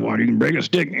need to find water, you can break a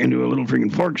stick into a little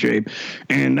freaking fork shape,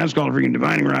 and that's called a freaking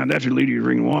divining rod. That should lead you to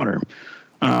freaking water.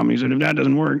 He said, if that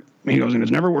doesn't work, he goes, and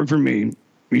it's never worked for me.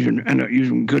 You should end up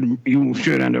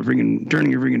freaking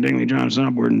turning your freaking Dingley Johnson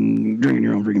upward and drinking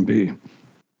your own freaking pee.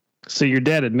 So your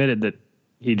dad admitted that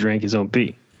he drank his own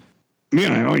pee.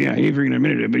 Yeah, oh yeah, he freaking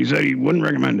admitted it, but he said he wouldn't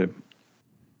recommend it.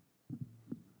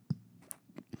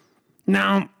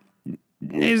 Now,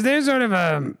 is there sort of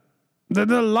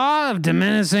the law of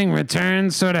diminishing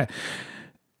returns sort of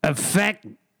affect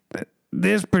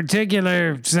this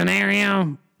particular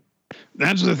scenario?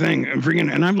 That's the thing,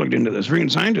 freaking, and I've looked into this.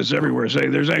 Freaking scientists everywhere say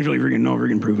there's actually freaking no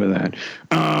freaking proof of that.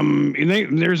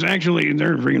 There's actually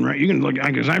they're freaking right. You can look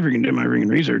because I freaking did my freaking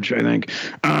research. I think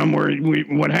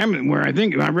what happened where I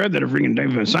think I read that a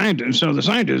freaking scientist. So the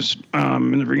scientists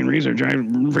in the freaking research I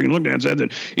freaking looked at said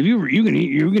that if you can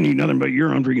eat nothing but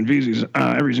your own freaking feces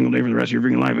every single day for the rest of your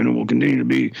freaking life, and it will continue to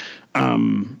be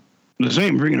the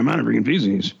same freaking amount of freaking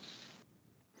feces.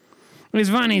 It's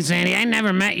funny, Sandy. I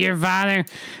never met your father,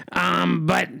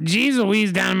 but geez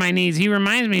Louise, down on my knees, he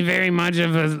reminds me very much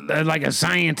of a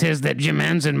scientist that Jim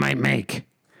Henson might make.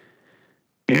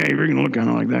 Yeah, you freaking look kind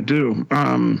of like that too.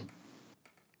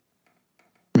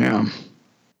 Yeah.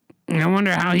 I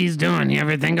wonder how he's doing. You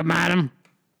ever think about him?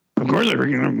 Of course, I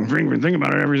freaking think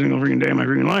about it every single freaking day of my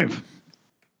freaking life.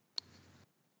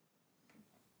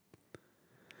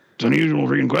 It's an unusual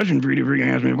freaking question for you to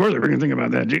freaking ask me. Of course, I freaking think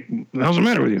about that. What the hell's the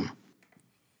matter with you?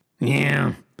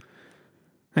 Yeah.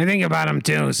 I think about him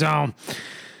too, so.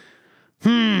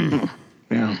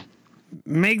 Yeah.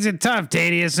 makes it tough,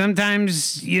 Tadius.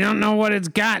 Sometimes you don't know what it's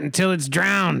got until it's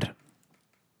drowned.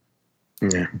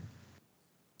 Yeah.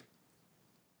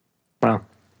 Well.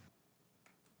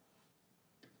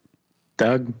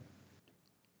 Doug?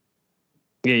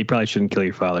 Yeah, you probably shouldn't kill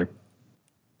your father.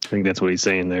 I think that's what he's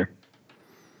saying there.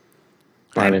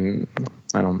 I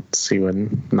don't see what,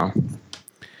 no.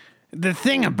 The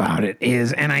thing about it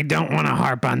is, and I don't want to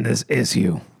harp on this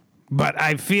issue, but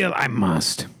I feel I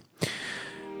must.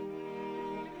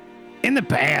 In the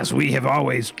past, we have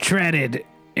always treaded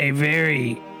a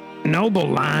very noble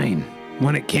line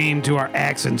when it came to our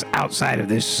actions outside of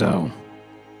this show.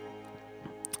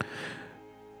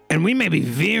 And we may be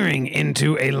veering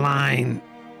into a line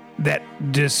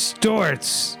that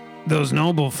distorts those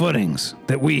noble footings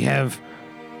that we have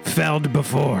felled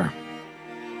before,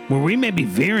 where we may be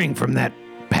veering from that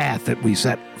path that we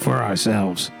set for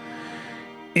ourselves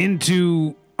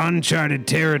into uncharted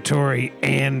territory,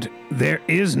 and there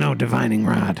is no divining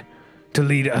rod to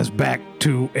lead us back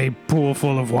to a pool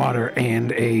full of water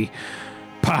and a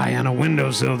pie on a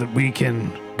windowsill that we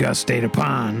can gustate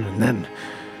upon and then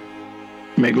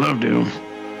Make love to.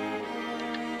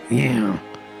 Yeah.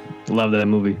 Love that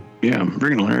movie. Yeah,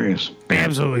 freaking hilarious.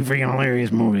 Absolutely freaking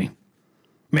hilarious movie.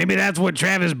 Maybe that's what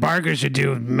Travis Barker should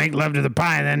do. Make love to the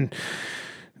pie, then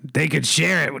they could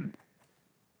share it.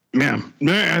 Yeah,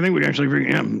 I think we actually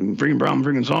freaking problem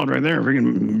freaking solved right there.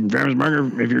 Freaking Travis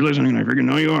Barker, if you're listening, I freaking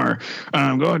know you are.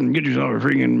 Go ahead and get yourself a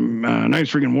freaking nice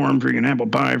freaking warm freaking apple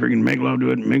pie. Freaking make love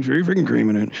to it. Make sure you're freaking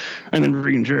creaming it, and then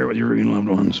freaking share it with your freaking loved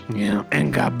ones. Yeah,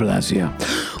 and God bless you.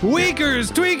 Weakers,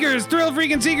 tweakers, thrill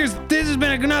freaking seekers. This has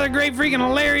been another great freaking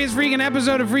hilarious freaking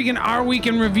episode of freaking Our Week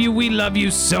in Review. We love you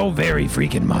so very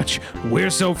freaking much.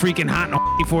 We're so freaking hot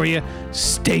and for you.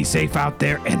 Stay safe out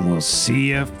there, and we'll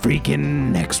see you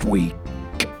freaking next week.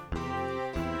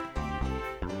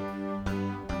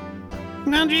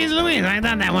 No, geez Louise, I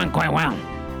thought that went quite well.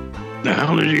 The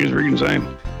hell did you guys freaking say?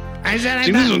 I said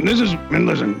See, this is, and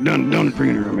listen, don't freaking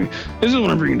interrupt me. This is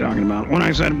what I'm freaking talking about. When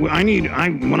I said when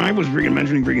I was freaking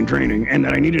mentioning freaking training and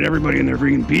that I needed everybody in their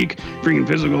freaking peak, freaking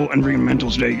physical and freaking mental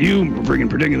state. You freaking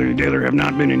particularly, Taylor, have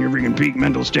not been in your freaking peak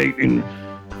mental state in,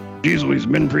 geez Louise,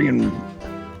 been freaking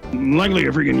likely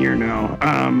a freaking year now.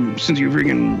 Since you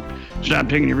freaking stopped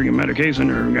taking your freaking medication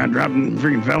or got dropped and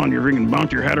freaking fell and you freaking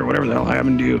bumped your head or whatever the hell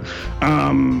happened to you.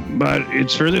 But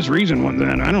it's for this reason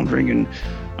that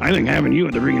I think having you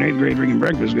at the freaking 8th grade freaking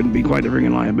breakfast is going to be quite the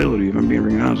freaking liability, if I'm being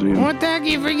freaking honest with you. What the heck are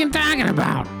you freaking talking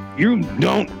about? You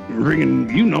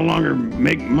no longer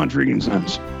make much freaking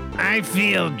sense. I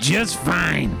feel just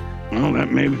fine. Well,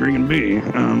 that may freaking be.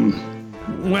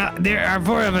 Well, there are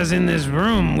 4 of us in this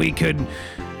room. We could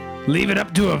leave it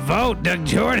up to a vote. Doug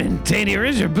Jordan, Teddy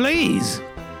Risser, please.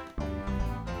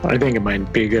 I think it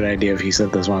might be a good idea if he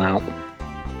set this one out.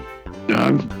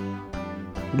 Doug?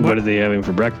 What are they having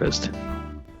for breakfast?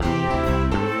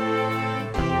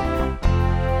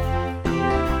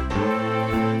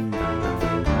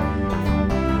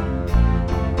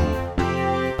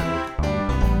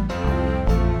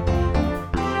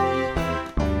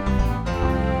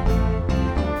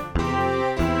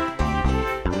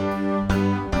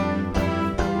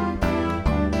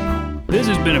 This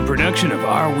has been a production of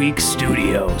Our Week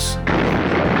Studios.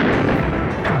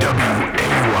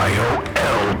 WAYO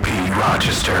LP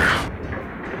Rochester.